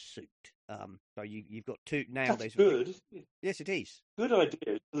down to suit. So you've got two now. That's good. Yes, it is. Good idea.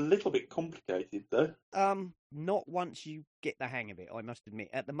 It's a little bit complicated, though. Not once you get the hang of it, I must admit.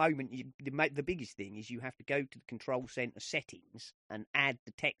 At the moment, the biggest thing is you have to go to the Control Center settings and add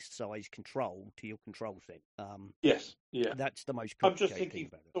the text size control to your Control Center. Yes, yeah. That's the most complicated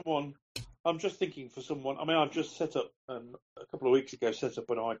thing about it. I'm just thinking for someone. I mean, I've just set up a couple of weeks ago. Set up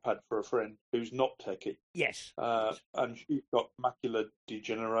an iPad for a friend who's not techie. Yes. And she's got macular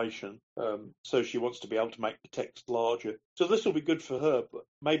degeneration, so she wants to be able to make the text larger. So this will be good for her, but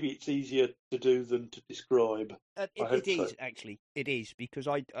maybe it's easier to do than to describe. It is actually. It is, because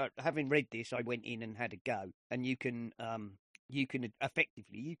I, having read this, I went in and had a go, and you can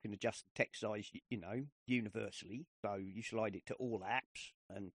effectively adjust the text size, universally. So you slide it to all apps,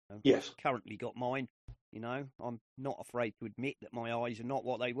 and yes, I've currently got mine. I'm not afraid to admit that my eyes are not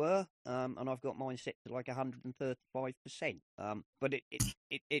what they were, and I've got mine set to like 135%. But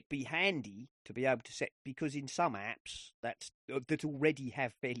it'd be handy to be able to set, because in some apps that already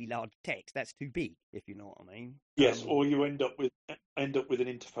have fairly large text, that's too big, if you know what I mean. Yes, or you end up with an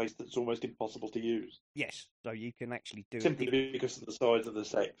interface that's almost impossible to use. Yes, so you can actually do simply because of the size of the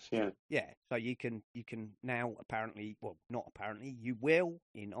text. Yeah. So you can now not apparently, you will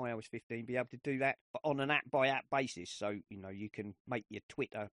in iOS 15 be able to do that on an app by app basis. So you can make your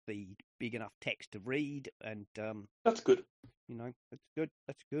Twitter feed big enough text to read, and that's good.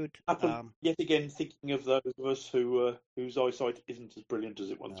 That's good. Apple, yet again, thinking of those of us whose eyesight isn't as brilliant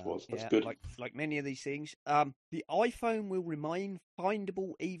as it once was. That's good. Like many of these things. The iPhone will remain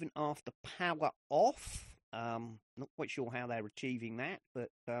findable even after power off. Not quite sure how they're achieving that, but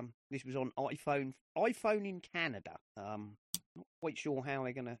this was on iPhone in Canada. Not quite sure how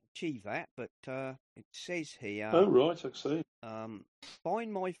they're going to achieve that, but it says here. Oh right, I see.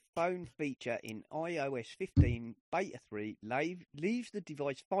 Find My Phone feature in iOS 15 Beta 3 leaves the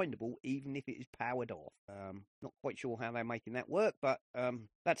device findable even if it is powered off. Not quite sure how they're making that work, but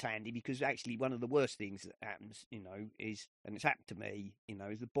that's handy because actually one of the worst things that happens, is, and it's happened to me,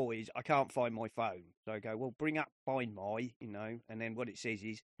 is the boys, I can't find my phone. So I go, well, bring up Find My, and then what it says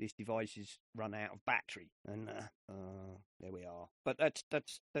is this device has run out of battery. And there we are. But that's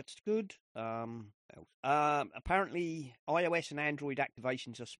good. Apparently, iOS and Android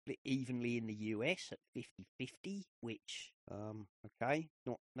activations are split evenly in the US at 50-50, which, okay,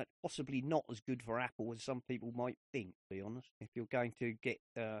 possibly not as good for Apple as some people might think, to be honest. If you're going to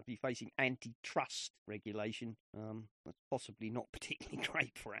be facing antitrust regulation, that's possibly not particularly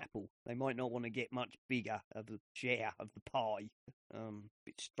great for Apple. They might not want to get much bigger of the share of the pie.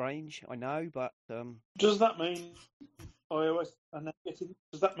 Bit strange, I know, but does that mean iOS are now getting?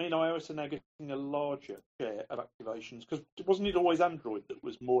 Does that mean iOS are now getting a larger share of activations? Because wasn't it always Android that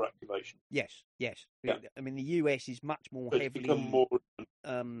was more activation? Yes. Yeah. I mean, the US is much more It's heavily. become more.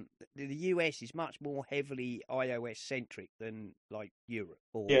 The US is much more heavily iOS centric than like Europe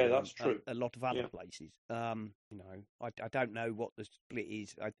or that's true. A lot of other places. I don't know what the split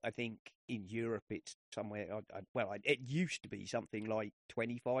is. I think in Europe it's somewhere. It used to be something like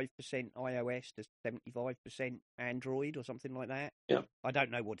 25% iOS to 75% Android or something like that. Yeah. I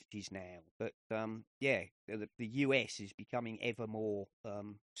don't know what it is now, but the US is becoming ever more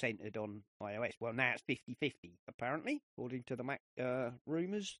centered on iOS. Well, now it's 50-50 apparently, according to the Mac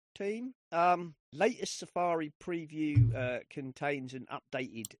Rumors team. Latest Safari preview contains an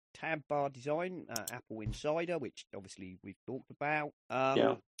updated tab bar design, Apple Insider, which obviously we've talked about.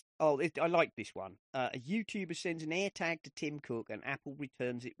 I like this one. A YouTuber sends an AirTag to Tim Cook and Apple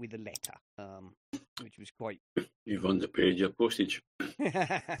returns it with a letter, which was quite... You've underpaid your postage.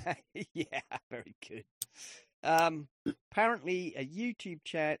 Yeah, very good. Apparently, a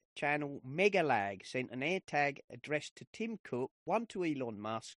YouTube channel, Megalag, sent an AirTag addressed to Tim Cook, one to Elon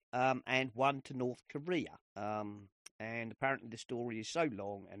Musk, and one to North Korea. And apparently the story is so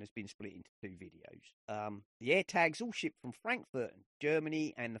long and has been split into two videos. The AirTags all shipped from Frankfurt,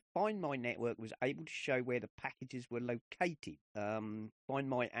 Germany, and the Find My network was able to show where the packages were located. Find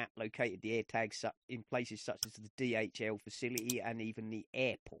My app located the AirTags in places such as the DHL facility and even the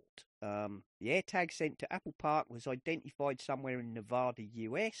airport. The AirTag sent to Apple Park was identified somewhere in Nevada,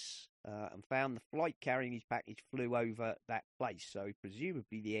 US, and found the flight carrying his package flew over that place. So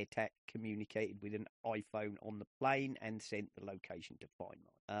presumably the AirTag communicated with an iPhone on the plane and sent the location to Find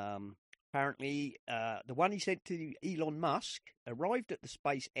My. Apparently, the one he sent to Elon Musk arrived at the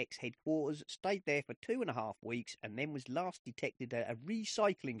SpaceX headquarters, stayed there for 2.5 weeks, and then was last detected at a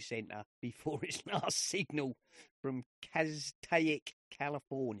recycling centre before its last signal from Castaic,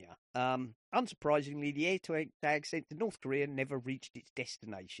 California. Unsurprisingly, the AirTag sent to North Korea never reached its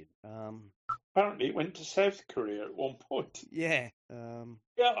destination. Apparently, it went to South Korea at one point. Yeah.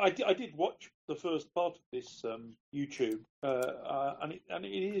 I did watch the first part of this YouTube, and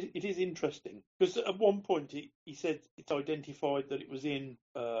it is interesting because at one point he said it's identified that it was in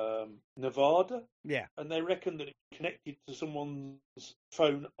Nevada. Yeah. And they reckon that it connected to someone's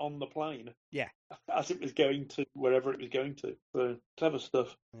phone on the plane. Yeah. As it was going to wherever it was going to. So clever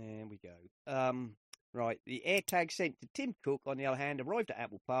stuff. There we go. Right, the AirTag sent to Tim Cook, on the other hand, arrived at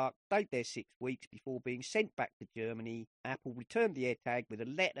Apple Park, stayed there 6 weeks before being sent back to Germany. Apple returned the AirTag with a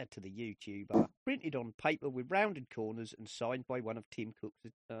letter to the YouTuber, printed on paper with rounded corners and signed by one of Tim Cook's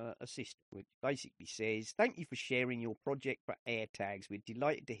assistants, which basically says, "Thank you for sharing your project for AirTags. We're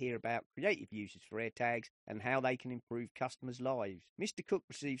delighted to hear about creative uses for AirTags and how they can improve customers' lives. Mr. Cook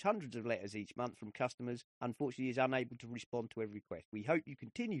receives hundreds of letters each month from customers. Unfortunately, he is unable to respond to every request. We hope you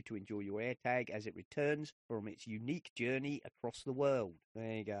continue to enjoy your AirTag as it returns from its unique journey across the world."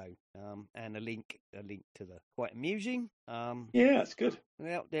 There you go. And a link to the quite amusing. Yeah, that's good.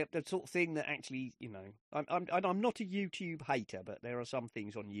 Well, the sort of thing that actually, I'm not a YouTube hater, but there are some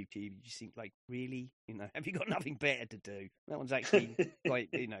things on YouTube you just think like, really, have you got nothing better to do? That one's actually quite,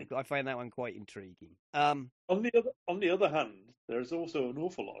 I find that one quite intriguing. On the other hand, there's also an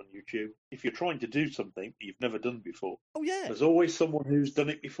awful lot on YouTube. If you're trying to do something you've never done before, oh yeah, there's always someone who's done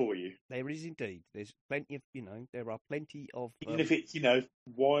it before you. There is indeed. There's plenty of, there are plenty of, even if it's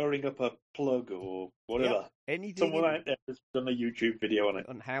wiring up a plug or whatever. Anything. Someone out there has done a YouTube video on it.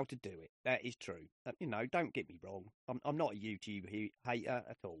 On how to do it. That is true. Don't get me wrong. I'm not a YouTube hater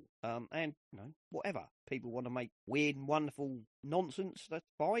at all. And whatever. People want to make weird and wonderful nonsense, that's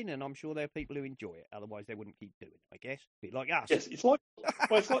fine, and I'm sure there are people who enjoy it. Otherwise, they wouldn't keep doing it, I guess. A bit like us. Yes, it's like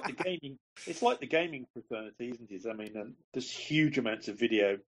the gaming. It's like the gaming fraternity, isn't it? I mean, there's huge amounts of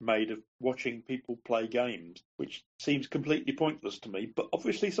video made of watching people play games, which seems completely pointless to me. But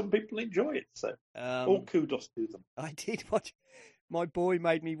obviously, some people enjoy it. So all kudos to them. I did watch. My boy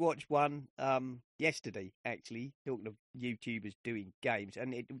made me watch one yesterday, actually, talking of YouTubers doing games,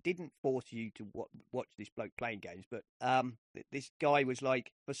 and it didn't force you to watch this bloke playing games, but this guy was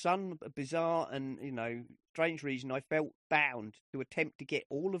like, for some bizarre and, strange reason, I felt bound to attempt to get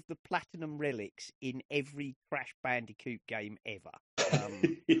all of the platinum relics in every Crash Bandicoot game ever.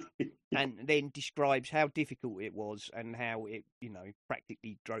 And then describes how difficult it was and how it,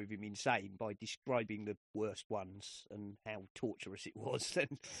 practically drove him insane by describing the worst ones and how torturous it was.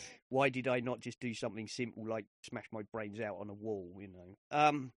 And why did I not just do something simple like smash my brains out on a wall,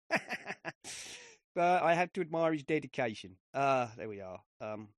 But I have to admire his dedication. There we are.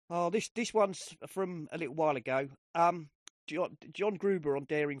 This one's from a little while ago. John Gruber on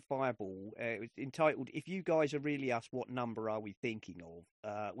Daring Fireball. It was entitled, "If You Guys Are Really Us, What Number Are We Thinking Of?"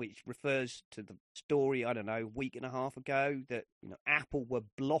 Which refers to the story, I don't know, a week and a half ago that Apple were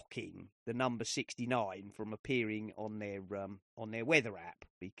blocking the number 69 from appearing on their weather app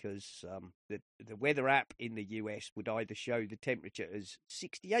because the weather app in the US would either show the temperature as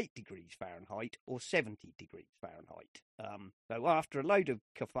 68 degrees Fahrenheit or 70 degrees Fahrenheit. So after a load of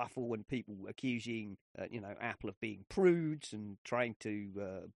kerfuffle and people accusing Apple of being prudes and trying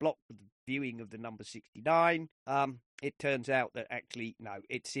to block the viewing of the number 69, it turns out that actually, no,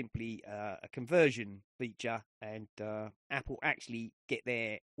 it's simply a conversion feature, and Apple actually get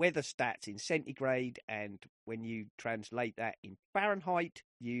their weather stats in centigrade, and when you translate that in Fahrenheit,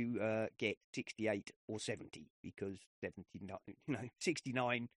 you get 68 or 70, because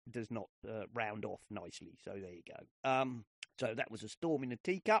 69 does not round off nicely. So there you go. So that was a storm in a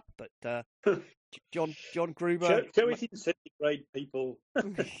teacup, but John Gruber. Show it in centigrade, people.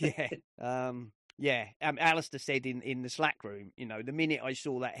 Yeah. Alistair said in the Slack room, the minute I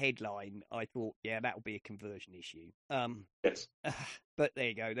saw that headline, I thought, yeah, that'll be a conversion issue. Yes. But there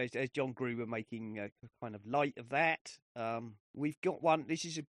you go. There's John Gruber making a kind of light of that. We've got one.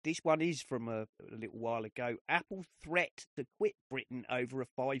 This one is from a little while ago. Apple threat to quit Britain over a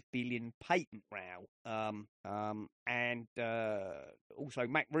 $5 billion patent row. And also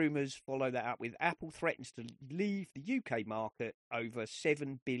Mac Rumours follow that up with Apple threatens to leave the UK market over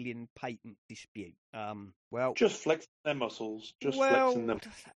 $7 billion patent dispute. Well, just flexing their muscles. Flexing them.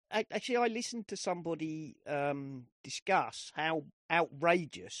 Actually, I listened to somebody discuss how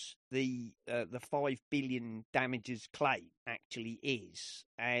outrageous the 5 billion damages claim actually is,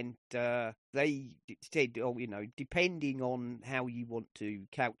 and they said, depending on how you want to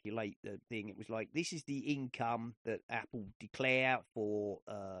calculate the thing, it was like, this is the income that Apple declare for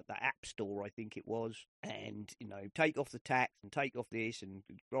the App Store, I think it was, and take off the tax and take off this and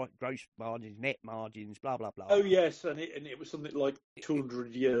gross margins, net margins, blah blah blah. Oh yes, and it was something like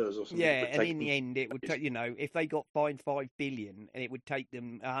 200 years or something. Yeah, and in the end, it would take, if they got fined 5 billion, and it would take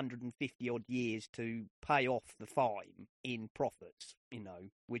them 150 odd years to pay off the fine in profits,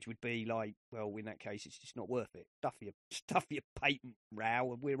 which would be like, well, in that case, it's just not worth it. Stuff your patent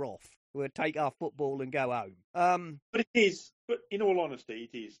row, and we're off. We'll take our football and go home. But it is. But in all honesty,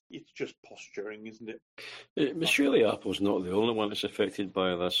 it is. It's just posturing, isn't it? But surely Apple's not the only one that's affected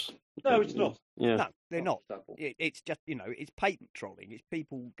by this. No, it's not. Yeah. No, they're not. It's just, it's patent trolling. It's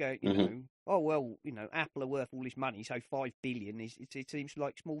people going, oh, well, Apple are worth all this money, so 5 billion it seems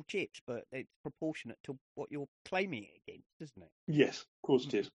like small chips, but it's proportionate to what you're claiming it against, isn't it? Yes, of course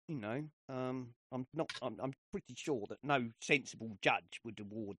it is. I'm pretty sure that no sensible judge would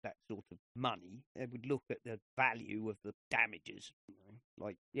award that sort of money. They would look at the value of the damages.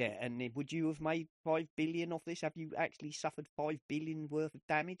 And would you have made 5 billion off this? Have you actually suffered 5 billion worth of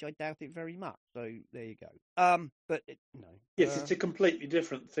damage? I doubt it very much. So there you go. Yes, it's a completely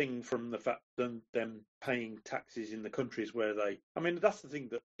different thing from the fact than them paying taxes in the countries where they. I mean, that's the thing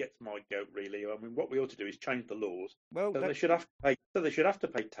that gets my goat, really. I mean, what we ought to do is change the laws. Well, they should have to pay. So they should have to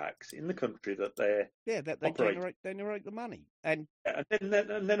pay tax in the country that they're. Yeah, that they generate the money, and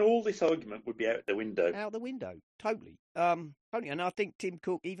then all this argument would be out the window. Out the window, totally. And I think Tim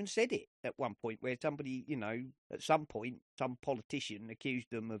Cook even said it at one point, where somebody, at some point, some politician accused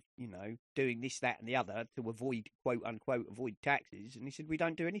them of, doing this, that, and the other to avoid, quote unquote, avoid taxes. And he said, we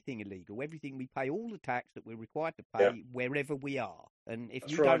don't do anything illegal. Everything we pay, all the tax that we're required to pay wherever we are. And if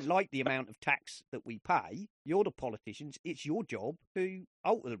you don't like the amount of tax that we pay, you're the politicians. It's your job to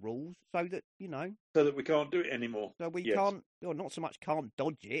alter the rules so that, so that we can't do it anymore. So we can't, or not so much can't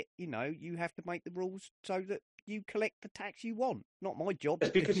dodge it. You have to make the rules so that you collect the tax you want. Not my job.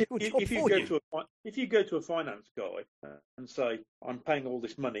 Yes, because if you go to a finance guy and say, I'm paying all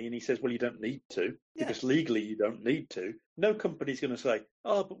this money, and he says, well, you don't need to, because legally you don't need to, no company's going to say,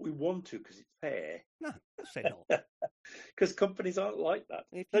 oh, but we want to because it's fair. No, of course they're not. Because companies aren't like that.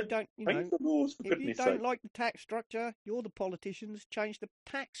 If you don't, the laws, for if you goodness don't sake. like the tax structure, you're the politicians. Change the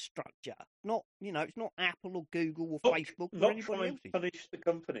tax structure. Not, it's not Apple or Google or Facebook or Not anybody try and else's. punish the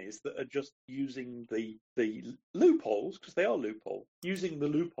companies that are just using the loopholes, because they are loopholes, using the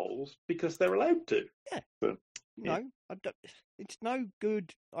loopholes because they're allowed to. Yeah. But, It's no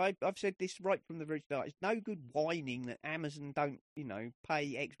good. I've said this right from the very start. It's no good whining that Amazon don't,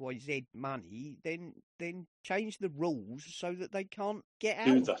 pay XYZ money. Then change the rules so that they can't get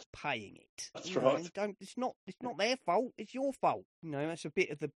out of paying it. That's right. It's not their fault. It's your fault. That's a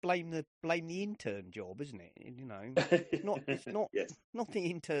bit of the blame the intern job, isn't it? It's not yes. not the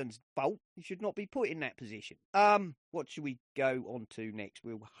intern's fault. You should not be put in that position. What should we go on to next?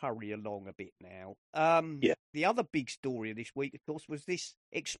 We'll hurry along a bit now. The other big story of this week, of course, was this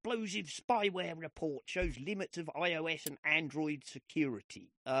explosive spyware report shows limits of iOS and Android security.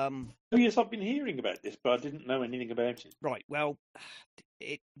 Yes, I've been hearing about this, but I didn't know anything about it. Right. Well,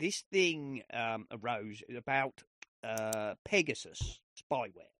 this thing arose about Pegasus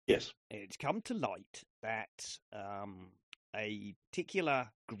spyware. Yes. It's come to light that a particular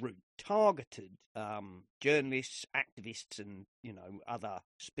group targeted journalists, activists, and other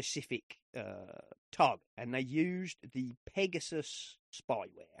specific target, and they used the Pegasus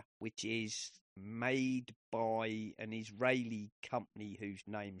spyware, which is made by an Israeli company whose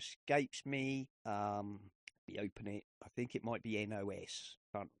name escapes me. Let me open it. I think it might be NOS.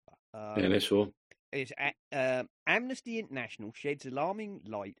 NSO. It's Amnesty International sheds alarming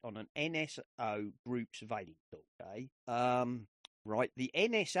light on an NSO group surveillance. Okay. Right. The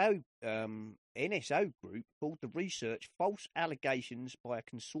NSO group called the research false allegations by a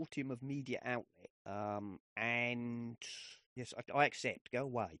consortium of media outlet. And yes, I accept. Go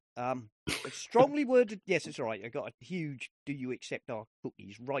away. Strongly worded. Yes, it's all right. I got a huge "Do you accept our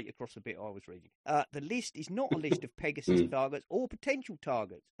cookies?" right across the bit I was reading. The list is not a list of Pegasus targets or potential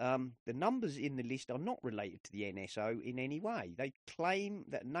targets. The numbers in the list are not related to the NSO in any way. They claim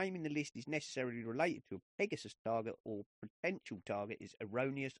that naming the list is necessarily related to a Pegasus target or potential target is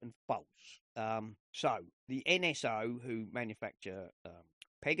erroneous and false. So the NSO, who manufacture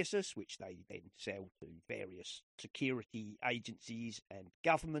Pegasus, which they then sell to various security agencies and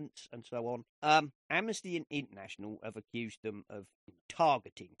governments and so on. Amnesty International have accused them of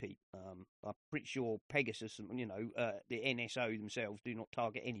targeting people. I'm pretty sure Pegasus and the NSO themselves do not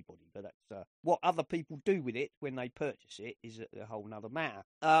target anybody, but that's what other people do with it when they purchase it is a whole nother matter.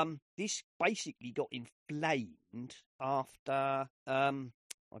 This basically got inflamed after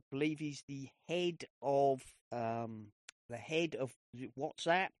I believe he's the head of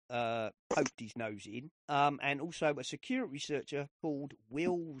WhatsApp poked his nose in, and also a security researcher called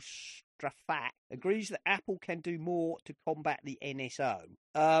Will Strafak agrees that Apple can do more to combat the NSO.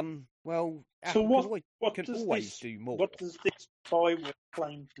 Well, Apple can always do more. What does this spyware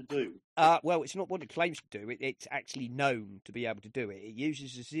claim to do? Well, it's not what it claims to do. It's actually known to be able to do it. It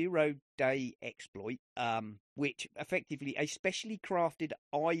uses a zero-day exploit, which effectively a specially crafted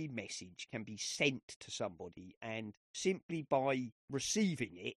iMessage can be sent to somebody, and simply by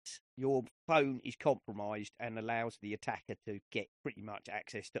receiving it, your phone is compromised and allows the attacker to get pretty much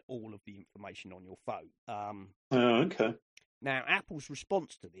access to all of the information on your phone. Okay. Now, Apple's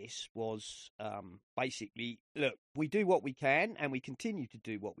response to this was basically, look, we do what we can and we continue to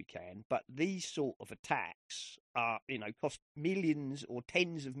do what we can, but these sort of attacks are, cost millions or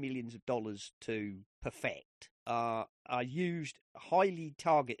tens of millions of dollars to perfect, are used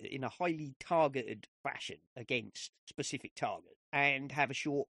in a highly targeted fashion against specific targets and have a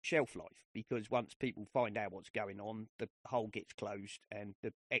short shelf life, because once people find out what's going on, the hole gets closed and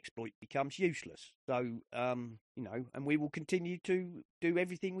the exploit becomes useless. So, and we will continue to do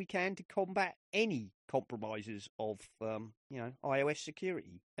everything we can to combat any compromises of, iOS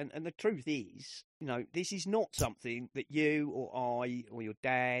security. And the truth is, this is not something that you or I or your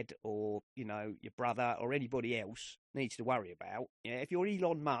dad or, your brother or anybody else needs to worry about. If you're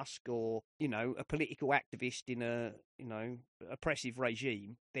Elon Musk or, a political activist in a, oppressive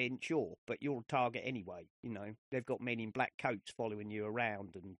regime, then sure, but you're a target anyway. They've got men in black coats following you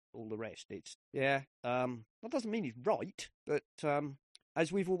around and all the rest. That doesn't mean it's right, but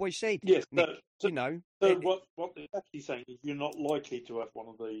as we've always said. Yes, Nick, so what they're actually saying is you're not likely to have one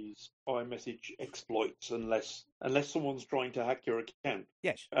of these iMessage exploits unless someone's trying to hack your account.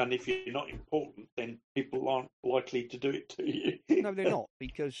 Yes. And if you're not important, then people aren't likely to do it to you. No, they're not,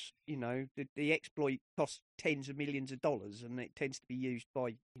 because, the exploit costs tens of millions of dollars, and it tends to be used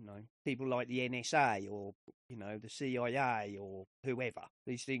by, people like the NSA or, the CIA or whoever.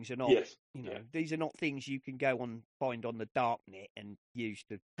 These things are not, these are not things you can go and find on the dark net and use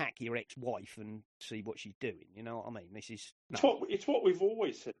to hack your ex-wife and see what she's doing. You know what I mean? This is it's what we've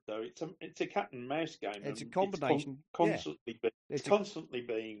always said, though. It's a cat and mouse game. It's a combination. It's constantly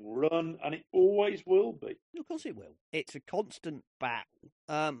being run, and it always will be. Of course, it will. It's a constant battle,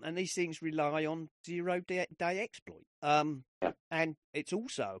 and these things rely on zero-day exploit. And it's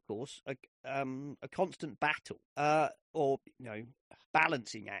also, of course, a constant battle, or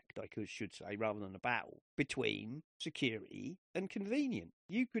balancing act, I should say, rather than a battle, between security and convenience.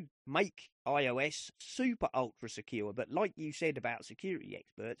 You could make iOS super ultra secure, but like you said about security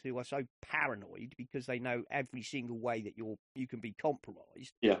experts who are so paranoid because they know every single way that you can be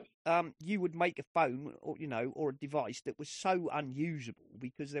compromised. Yeah. You would make a phone or a device that was so unusable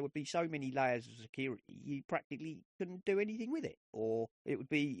because there would be so many layers of security you practically couldn't do anything with it, or it would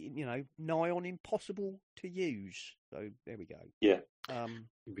be nigh on impossible to use. So there we go. Yeah.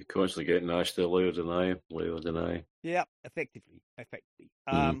 You'd be constantly getting asked to layer deny. Yeah, effectively.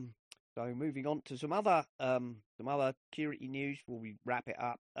 So moving on to some other security news before we wrap it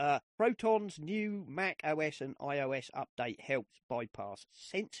up. Proton's new Mac OS and iOS update helps bypass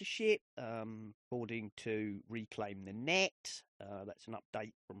censorship, according to Reclaim the Net. That's an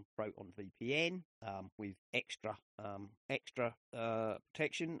update from Proton VPN with extra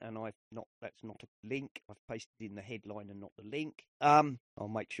protection, and that's not a link. I've pasted in the headline and not the link. I'll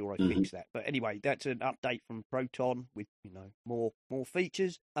make sure I fix that. But anyway, that's an update from Proton with more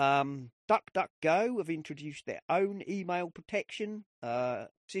features. DuckDuckGo have introduced their own email protection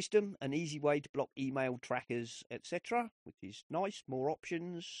system, an easy way to block email trackers, etc., which is nice. More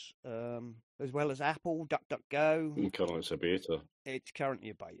options, as well as Apple, DuckDuckGo. Currently, it's a beta. It's currently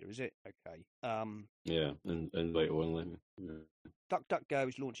a beta, is it? Okay. Yeah, invite only. Yeah. DuckDuckGo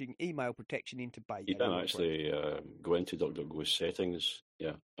is launching email protection into beta. You can actually go into DuckDuckGo's settings.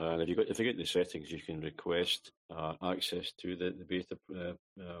 Yeah, and if you get the settings, you can request access to the beta.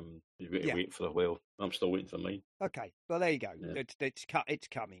 You've got to wait for a while. I'm still waiting for mine. Okay, well there you go. Yeah. It's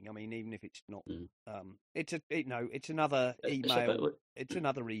coming. I mean, even if it's not, it's another email. It's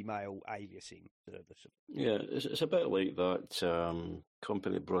another email aliasing service. Yeah, it's a bit like that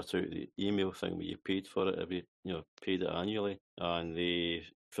company brought out the email thing where you paid for it paid it annually, and they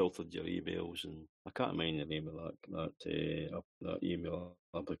filtered your emails, and I can't mind the name of that email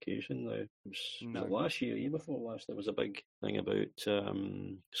application now. Was it last year before last? There was a big thing about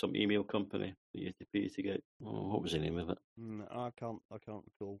some email company that you had to pay to get. What was the name of it? I can't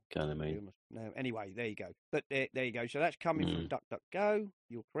recall. Can't mind. No. Anyway, there you go. But there you go. So that's coming from DuckDuckGo.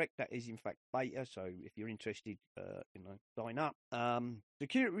 You're correct. That is in fact beta. So if you're interested, sign up.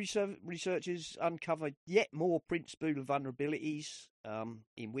 Security researchers uncover yet more print spooler vulnerabilities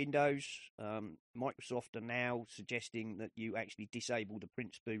in Windows. Microsoft are now suggesting that you actually disable the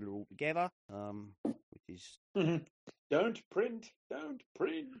print spooler altogether, which is Don't print.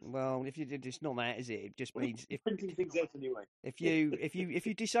 Well, if you did, it's not that, is it? It just means if printing things out anyway. If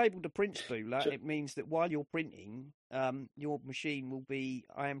you disable the print spooler, it means that while you're printing, your machine will be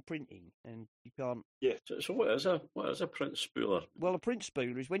I am printing, and you can't. Yeah. So what is a print spooler? Well, a print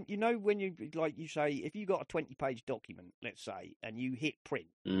spooler is when you like you say if you got a 20-page document, let's say, and you hit print,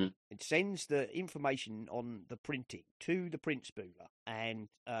 it sends the information on the printing to the print spooler, and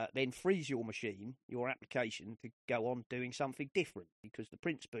then frees your machine, your application, to go on doing something different, because the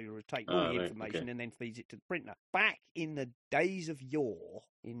print spooler will take all the information and then feeds it to the printer. Back in the days of yore,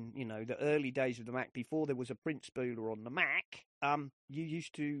 in the early days of the Mac, before there was a print spooler on the Mac, you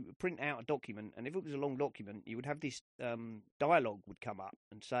used to print out a document, and if it was a long document, you would have this dialogue would come up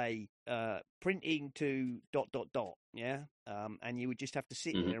and say printing to ... yeah, and you would just have to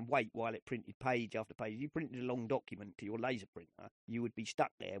sit there and wait while it printed page after page. If you printed a long document to your laser printer, you would be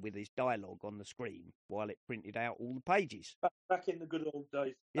stuck there with this dialogue on the screen while it printed out all the pages. Back in the good old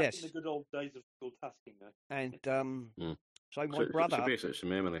days. Yes. In the good old days of school tasking, though. And so my brother. So basically, it's a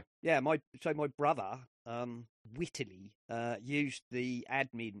memory. Yeah, my brother wittily used the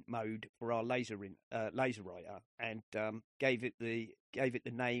admin mode for our laser writer and gave it the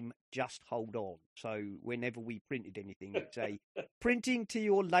name Just Hold On. So whenever we printed anything, it'd say printing to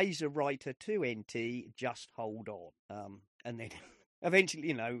your laser writer 2NT, just hold on. And then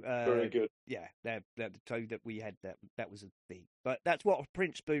eventually, very good. Yeah, so that we had that was a thing. But that's what a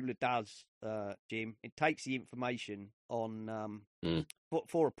print spooler does, Jim. It takes the information on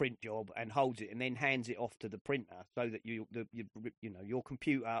for a print job and holds it, and then hands it off to the printer so that your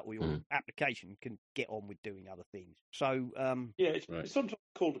computer or your application can get on with doing other things. So it's sometimes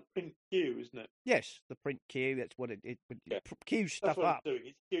called a print queue, isn't it? Yes, the print queue. That's what it queues stuff what up. It's doing.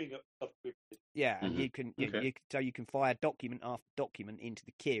 It's queuing up stuff. Yeah, and you can you can fire document after document into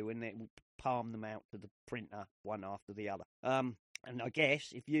the queue, and it will palm them out to the printer one after the other. And I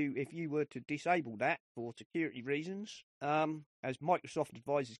guess if you were to disable that for security reasons, as Microsoft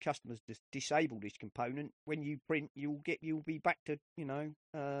advises customers to disable this component, when you print, you'll be back to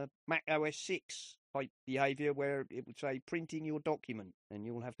Mac OS 6 type behaviour where it would say printing your document, and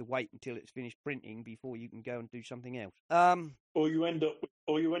you'll have to wait until it's finished printing before you can go and do something else. Or you end up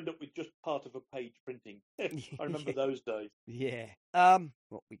with just part of a page printing. I remember those days. Yeah.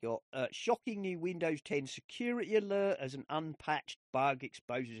 What we got? Shocking new Windows 10 security alert as an unpatched bug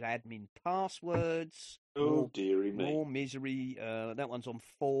exposes admin passwords. Oh, dearie me. More misery. That one's on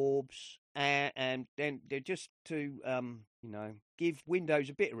Forbes. And then they're just to, give Windows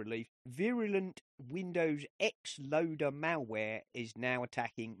a bit of relief. Virulent Windows X Loader malware is now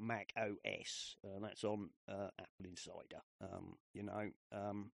attacking Mac OS. That's on Apple Insider.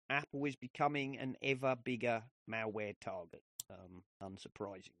 Apple is becoming an ever bigger malware target.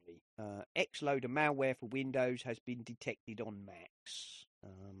 Unsurprisingly, Xloader malware for Windows has been detected on Macs.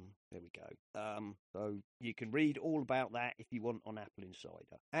 There we go. So you can read all about that if you want on Apple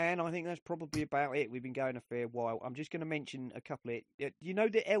Insider. And I think that's probably about it. We've been going a fair while. I'm just going to mention a couple of... You know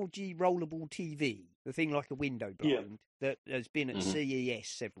the LG rollable TV? The thing like a window blind that has been at CES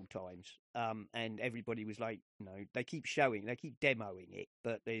several times. And everybody was like, they keep demoing it,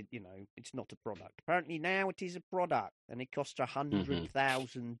 but it's not a product. Apparently now it is a product, and it costs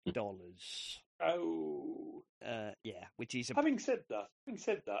 $100,000. Oh, which is having said that,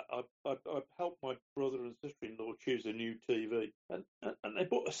 I helped my brother and sister-in-law choose a new TV, and they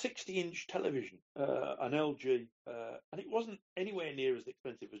bought a 60-inch television, an LG, and it wasn't anywhere near as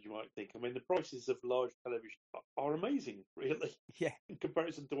expensive as you might think. I mean, the prices of large televisions are amazing, really. Yeah. In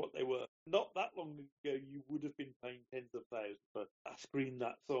comparison to what they were not that long ago, you would have been paying tens of thousands for a screen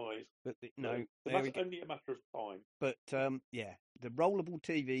that size. But that's only a matter of time. But the rollable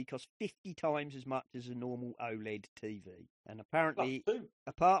TV costs 50 times as much as a normal OLED TV. And apparently,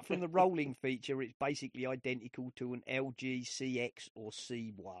 apart from the rolling feature, it's basically identical to an LG CX or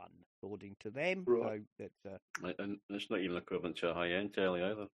C1, according to them. Right. So that's, and it's not even equivalent to a high-end telly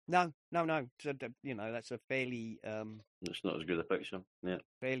either. No. So, that's a fairly... it's not as good a picture, yeah.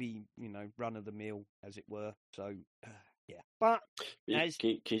 Fairly, run-of-the-mill, as it were. So, yeah. But... Can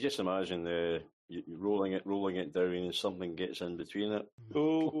you just imagine rolling it down and something gets in between it?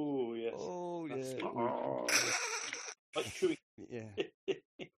 Oh, yes. Oh, yeah. Yeah.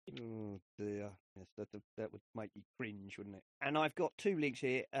 Oh, dear. Yes, that would make you cringe, wouldn't it? And I've got two links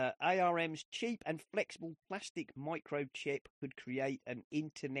here. ARM's cheap and flexible plastic microchip could create an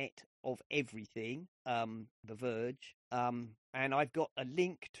internet of everything, The Verge. And I've got a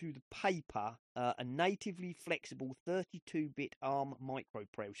link to the paper, a natively flexible 32-bit ARM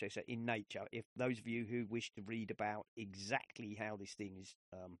microprocessor in Nature, if those of you who wish to read about exactly how this thing is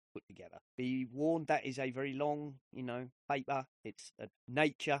put together. Be warned, that is a very long, paper. It's a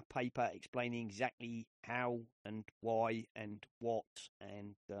Nature paper explaining exactly how and why and what,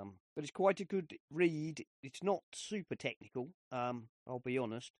 and but it's quite a good read. It's not super technical, I'll be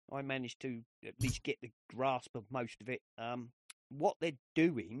honest. I managed to at least get the grasp of most of it. What they're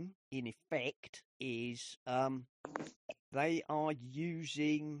doing, in effect, is they are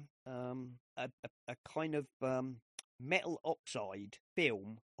using a kind of metal oxide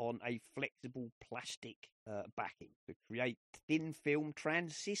film on a flexible plastic backing to create thin film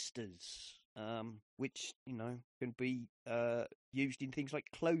transistors, which can be used in things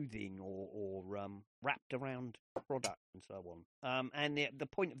like clothing or wrapped around products and so on. And the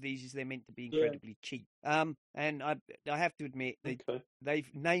point of these is they're meant to be incredibly cheap. And I have to admit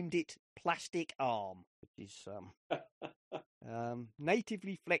they've named it Plastic Arm, which is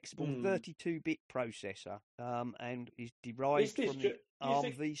natively flexible 32-bit processor, and is derived from the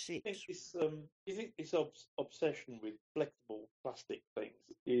ARM V6. You think this obsession with flexible plastic things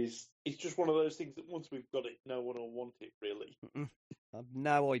is just one of those things that once we've got it, no one will want it, really? I've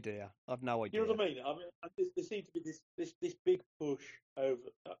no idea. You know what I mean? There seems to be this big push over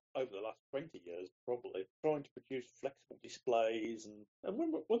the last 20 years, probably, trying to produce flexible displays, and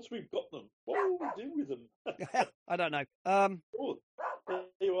once we've got them, what will we do with them? I don't know. Oh, there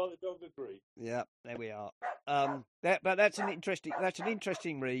you are, the dog agree. Yeah, there we are. But that's an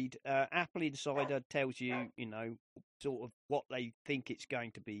interesting read. Apple Insider tells you, sort of what they think it's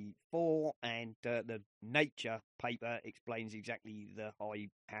going to be for, and the Nature paper explains exactly the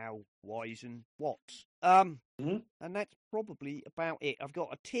how, whys, and whats. And that's probably about it. I've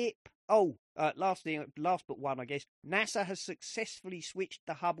got a tip. Oh, last but one, I guess. NASA has successfully switched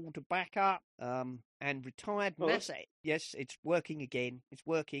the Hubble to backup, and retired NASA. Yes, it's working again. It's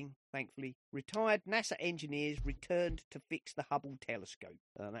working, thankfully. Retired NASA engineers returned to fix the Hubble telescope.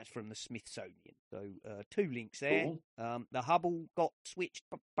 That's from the Smithsonian. So 2 links there. Cool. The Hubble got switched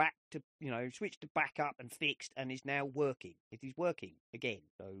back to, switched to backup and fixed, and is now working. It is working again.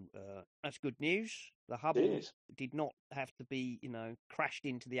 So that's good news. The Hubble did not have to be, crashed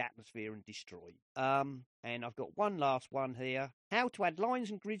into the atmosphere and destroyed. And I've got one last one here. How to add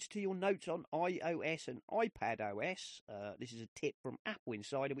lines and grids to your notes on iOS and iPadOS. This is a tip from Apple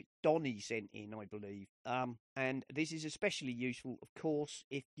Insider, which Donnie sent in, I believe. And this is especially useful, of course,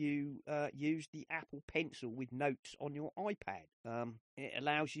 if you use the Apple Pencil with notes on your iPad. It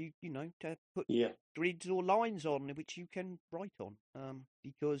allows you, to put grids or lines on which you can write on.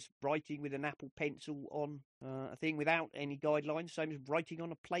 Because writing with an Apple Pencil on a thing without any guidelines, same as writing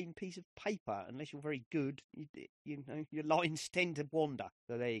on a plain piece of paper, unless you're very good, your lines tend to wander.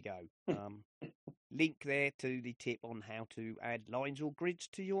 So there you go. Link there to the tip on how to add lines or grids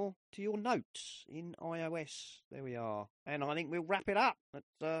to your notes in iOS. There we are. And I think we'll wrap it up.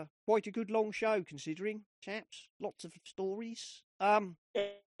 That's quite a good long show, considering, chaps. Lots of stories.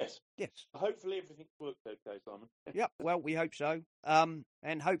 Yes. Hopefully everything worked okay, Simon. Yep. Well, we hope so.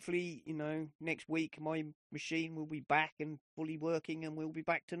 And hopefully, next week my machine will be back and fully working, and we'll be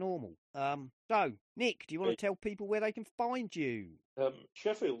back to normal. So, Nick, do you want to tell people where they can find you?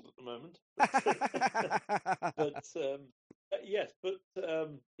 Sheffield at the moment.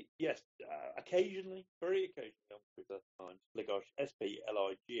 Yes, occasionally, very occasionally on Twitter, I'm Spligosh,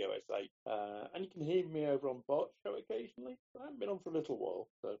 SPLIGOSH, and you can hear me over on Bart's show occasionally. I haven't been on for a little while,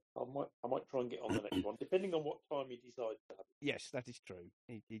 so I might try and get on the next one, depending on what time he decides to have it. Yes, that is true.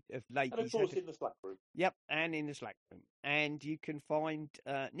 And of course in the Slack room. Yep, and in the Slack room. And you can find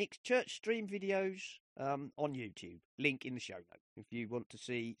Nick's church stream videos on YouTube. Link in the show notes if you want to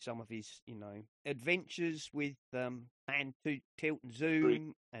see some of his, adventures with hand to tilt and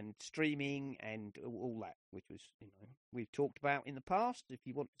zoom and streaming and all that, which was, we've talked about in the past. If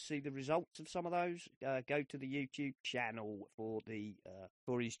you want to see the results of some of those, go to the YouTube channel for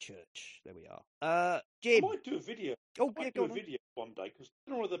his church. There we are. Jim, I might do a video. Do a video one day, because I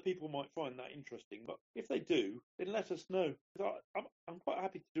don't know whether people might find that interesting, but if they do, then let us know. I'm quite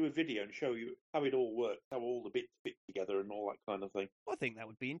happy to do a video and show you how it all works, how all the bits fit together and all that kind of thing. I think that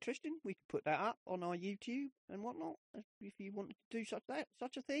would be interesting. We could put that up on our YouTube and whatnot, if you wanted to do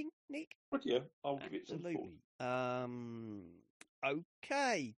such a thing, Nick. But yeah, I'll give it some thought.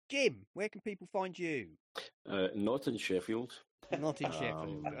 Okay, Jim, where can people find you? Not in Sheffield. Not in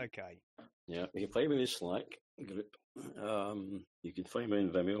Sheffield. Okay. Yeah, you can find me in the Slack group. You can find me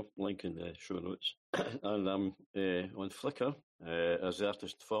in Vimeo, link in the show notes. And I'm on Flickr as the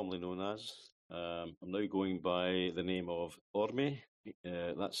artist formerly known as. I'm now going by the name of Ormie.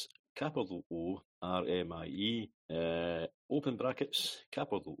 That's capital O RMIE, open brackets,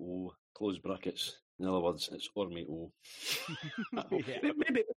 capital O, close brackets. In other words, it's Ormie O.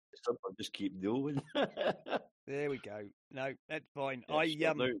 Maybe I'll just keep going. There we go. No, that's fine.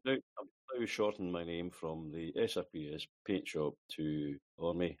 Yes, I've now shortened my name from the SRPS paint shop to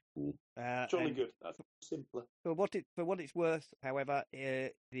Ormie O. Jolly good. That's simpler. For what it's worth, however,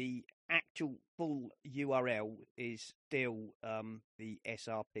 the actual full URL is still the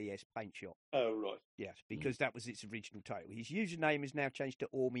SRPS paint shop. Oh, right. Yes, because that was its original title. His username is now changed to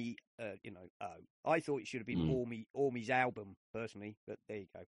Ormie, O. I thought it should have been Ormie's album, personally, but there you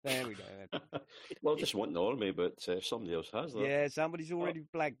go. There we go. Well, just want Ormie, but somebody else has that. Yeah, somebody's already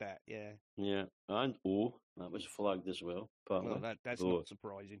flagged that, yeah. Yeah, and O, that was flagged as well, apparently. Well, that's not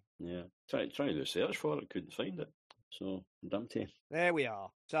surprising. Yeah, trying to do a search for it, couldn't find it. So, dumpty. There we are.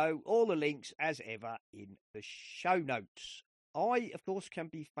 So, all the links, as ever, in the show notes. I, of course, can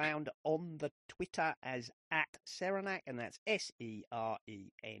be found on the Twitter as @Serenak, and that's SERENAK.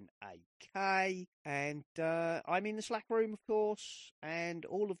 And I'm in the Slack room, of course, and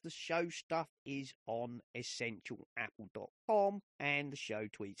all of the show stuff is on essentialapple.com, and the show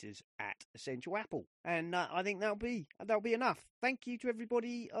tweets us @EssentialApple. And I think that'll be enough. Thank you to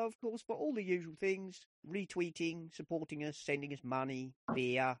everybody, of course, for all the usual things: retweeting, supporting us, sending us money,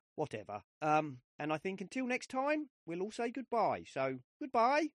 beer, whatever. And I think until next time, we'll all say goodbye. So,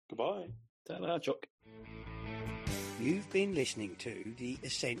 goodbye. Goodbye. Ta-ra, Chuck. You've been listening to the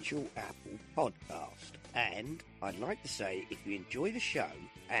Essential Apple podcast, and I'd like to say if you enjoy the show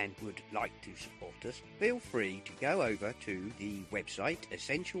and would like to support us, feel free to go over to the website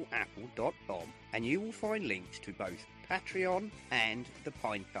essentialapple.com and you will find links to both Patreon and the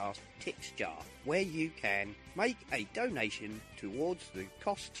Pinecast Tips Jar, where you can make a donation towards the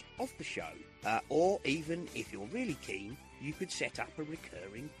costs of the show, or even if you're really keen, you could set up a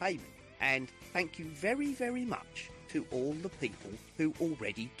recurring payment. And thank you very, very much to all the people who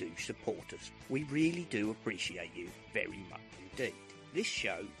already do support us. We really do appreciate you very much indeed. This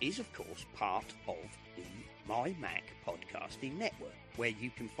show is, of course, part of the My Mac Podcasting Network, where you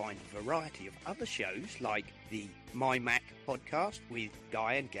can find a variety of other shows like the My Mac Podcast with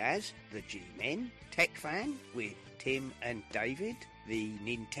Guy and Gaz, the G-Men, Tech Fan with Tim and David, the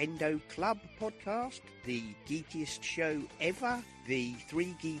Nintendo Club Podcast, the Geekiest Show Ever, the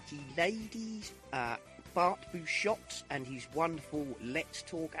Three Geeky Ladies, Bart Bouchotte and his wonderful Let's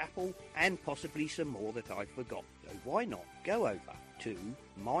Talk Apple, and possibly some more that I forgot. So why not go over to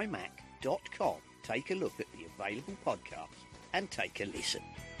mymac.com, take a look at the available podcasts, and take a listen.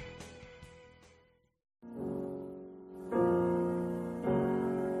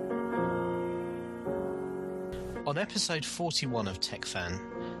 On episode 41 of Tech Fan,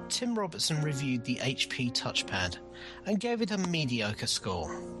 Tim Robertson reviewed the HP touchpad and gave it a mediocre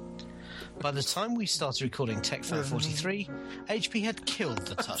score. By the time we started recording Tech Fan 43, HP had killed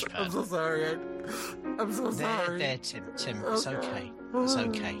the touchpad. I'm so sorry. I'm so sorry. There, Tim, it's okay. It's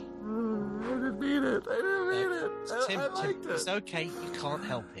okay. I didn't mean it. Tim, liked it. It's okay. You can't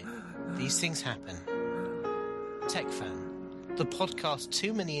help it. These things happen. Tech Fan, the podcast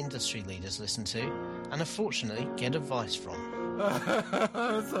too many industry leaders listen to and unfortunately get advice from.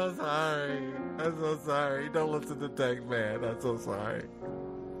 I'm so sorry. Don't listen to Tech Man. I'm so sorry.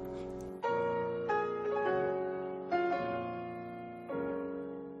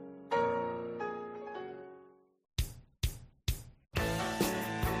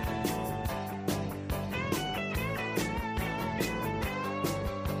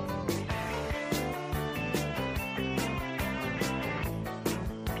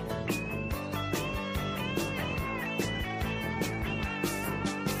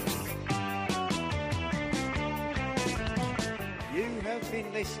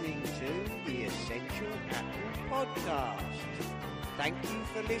 Listening to the Essential Apple podcast. Thank you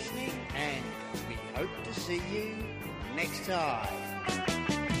for listening, and we hope to see you next time.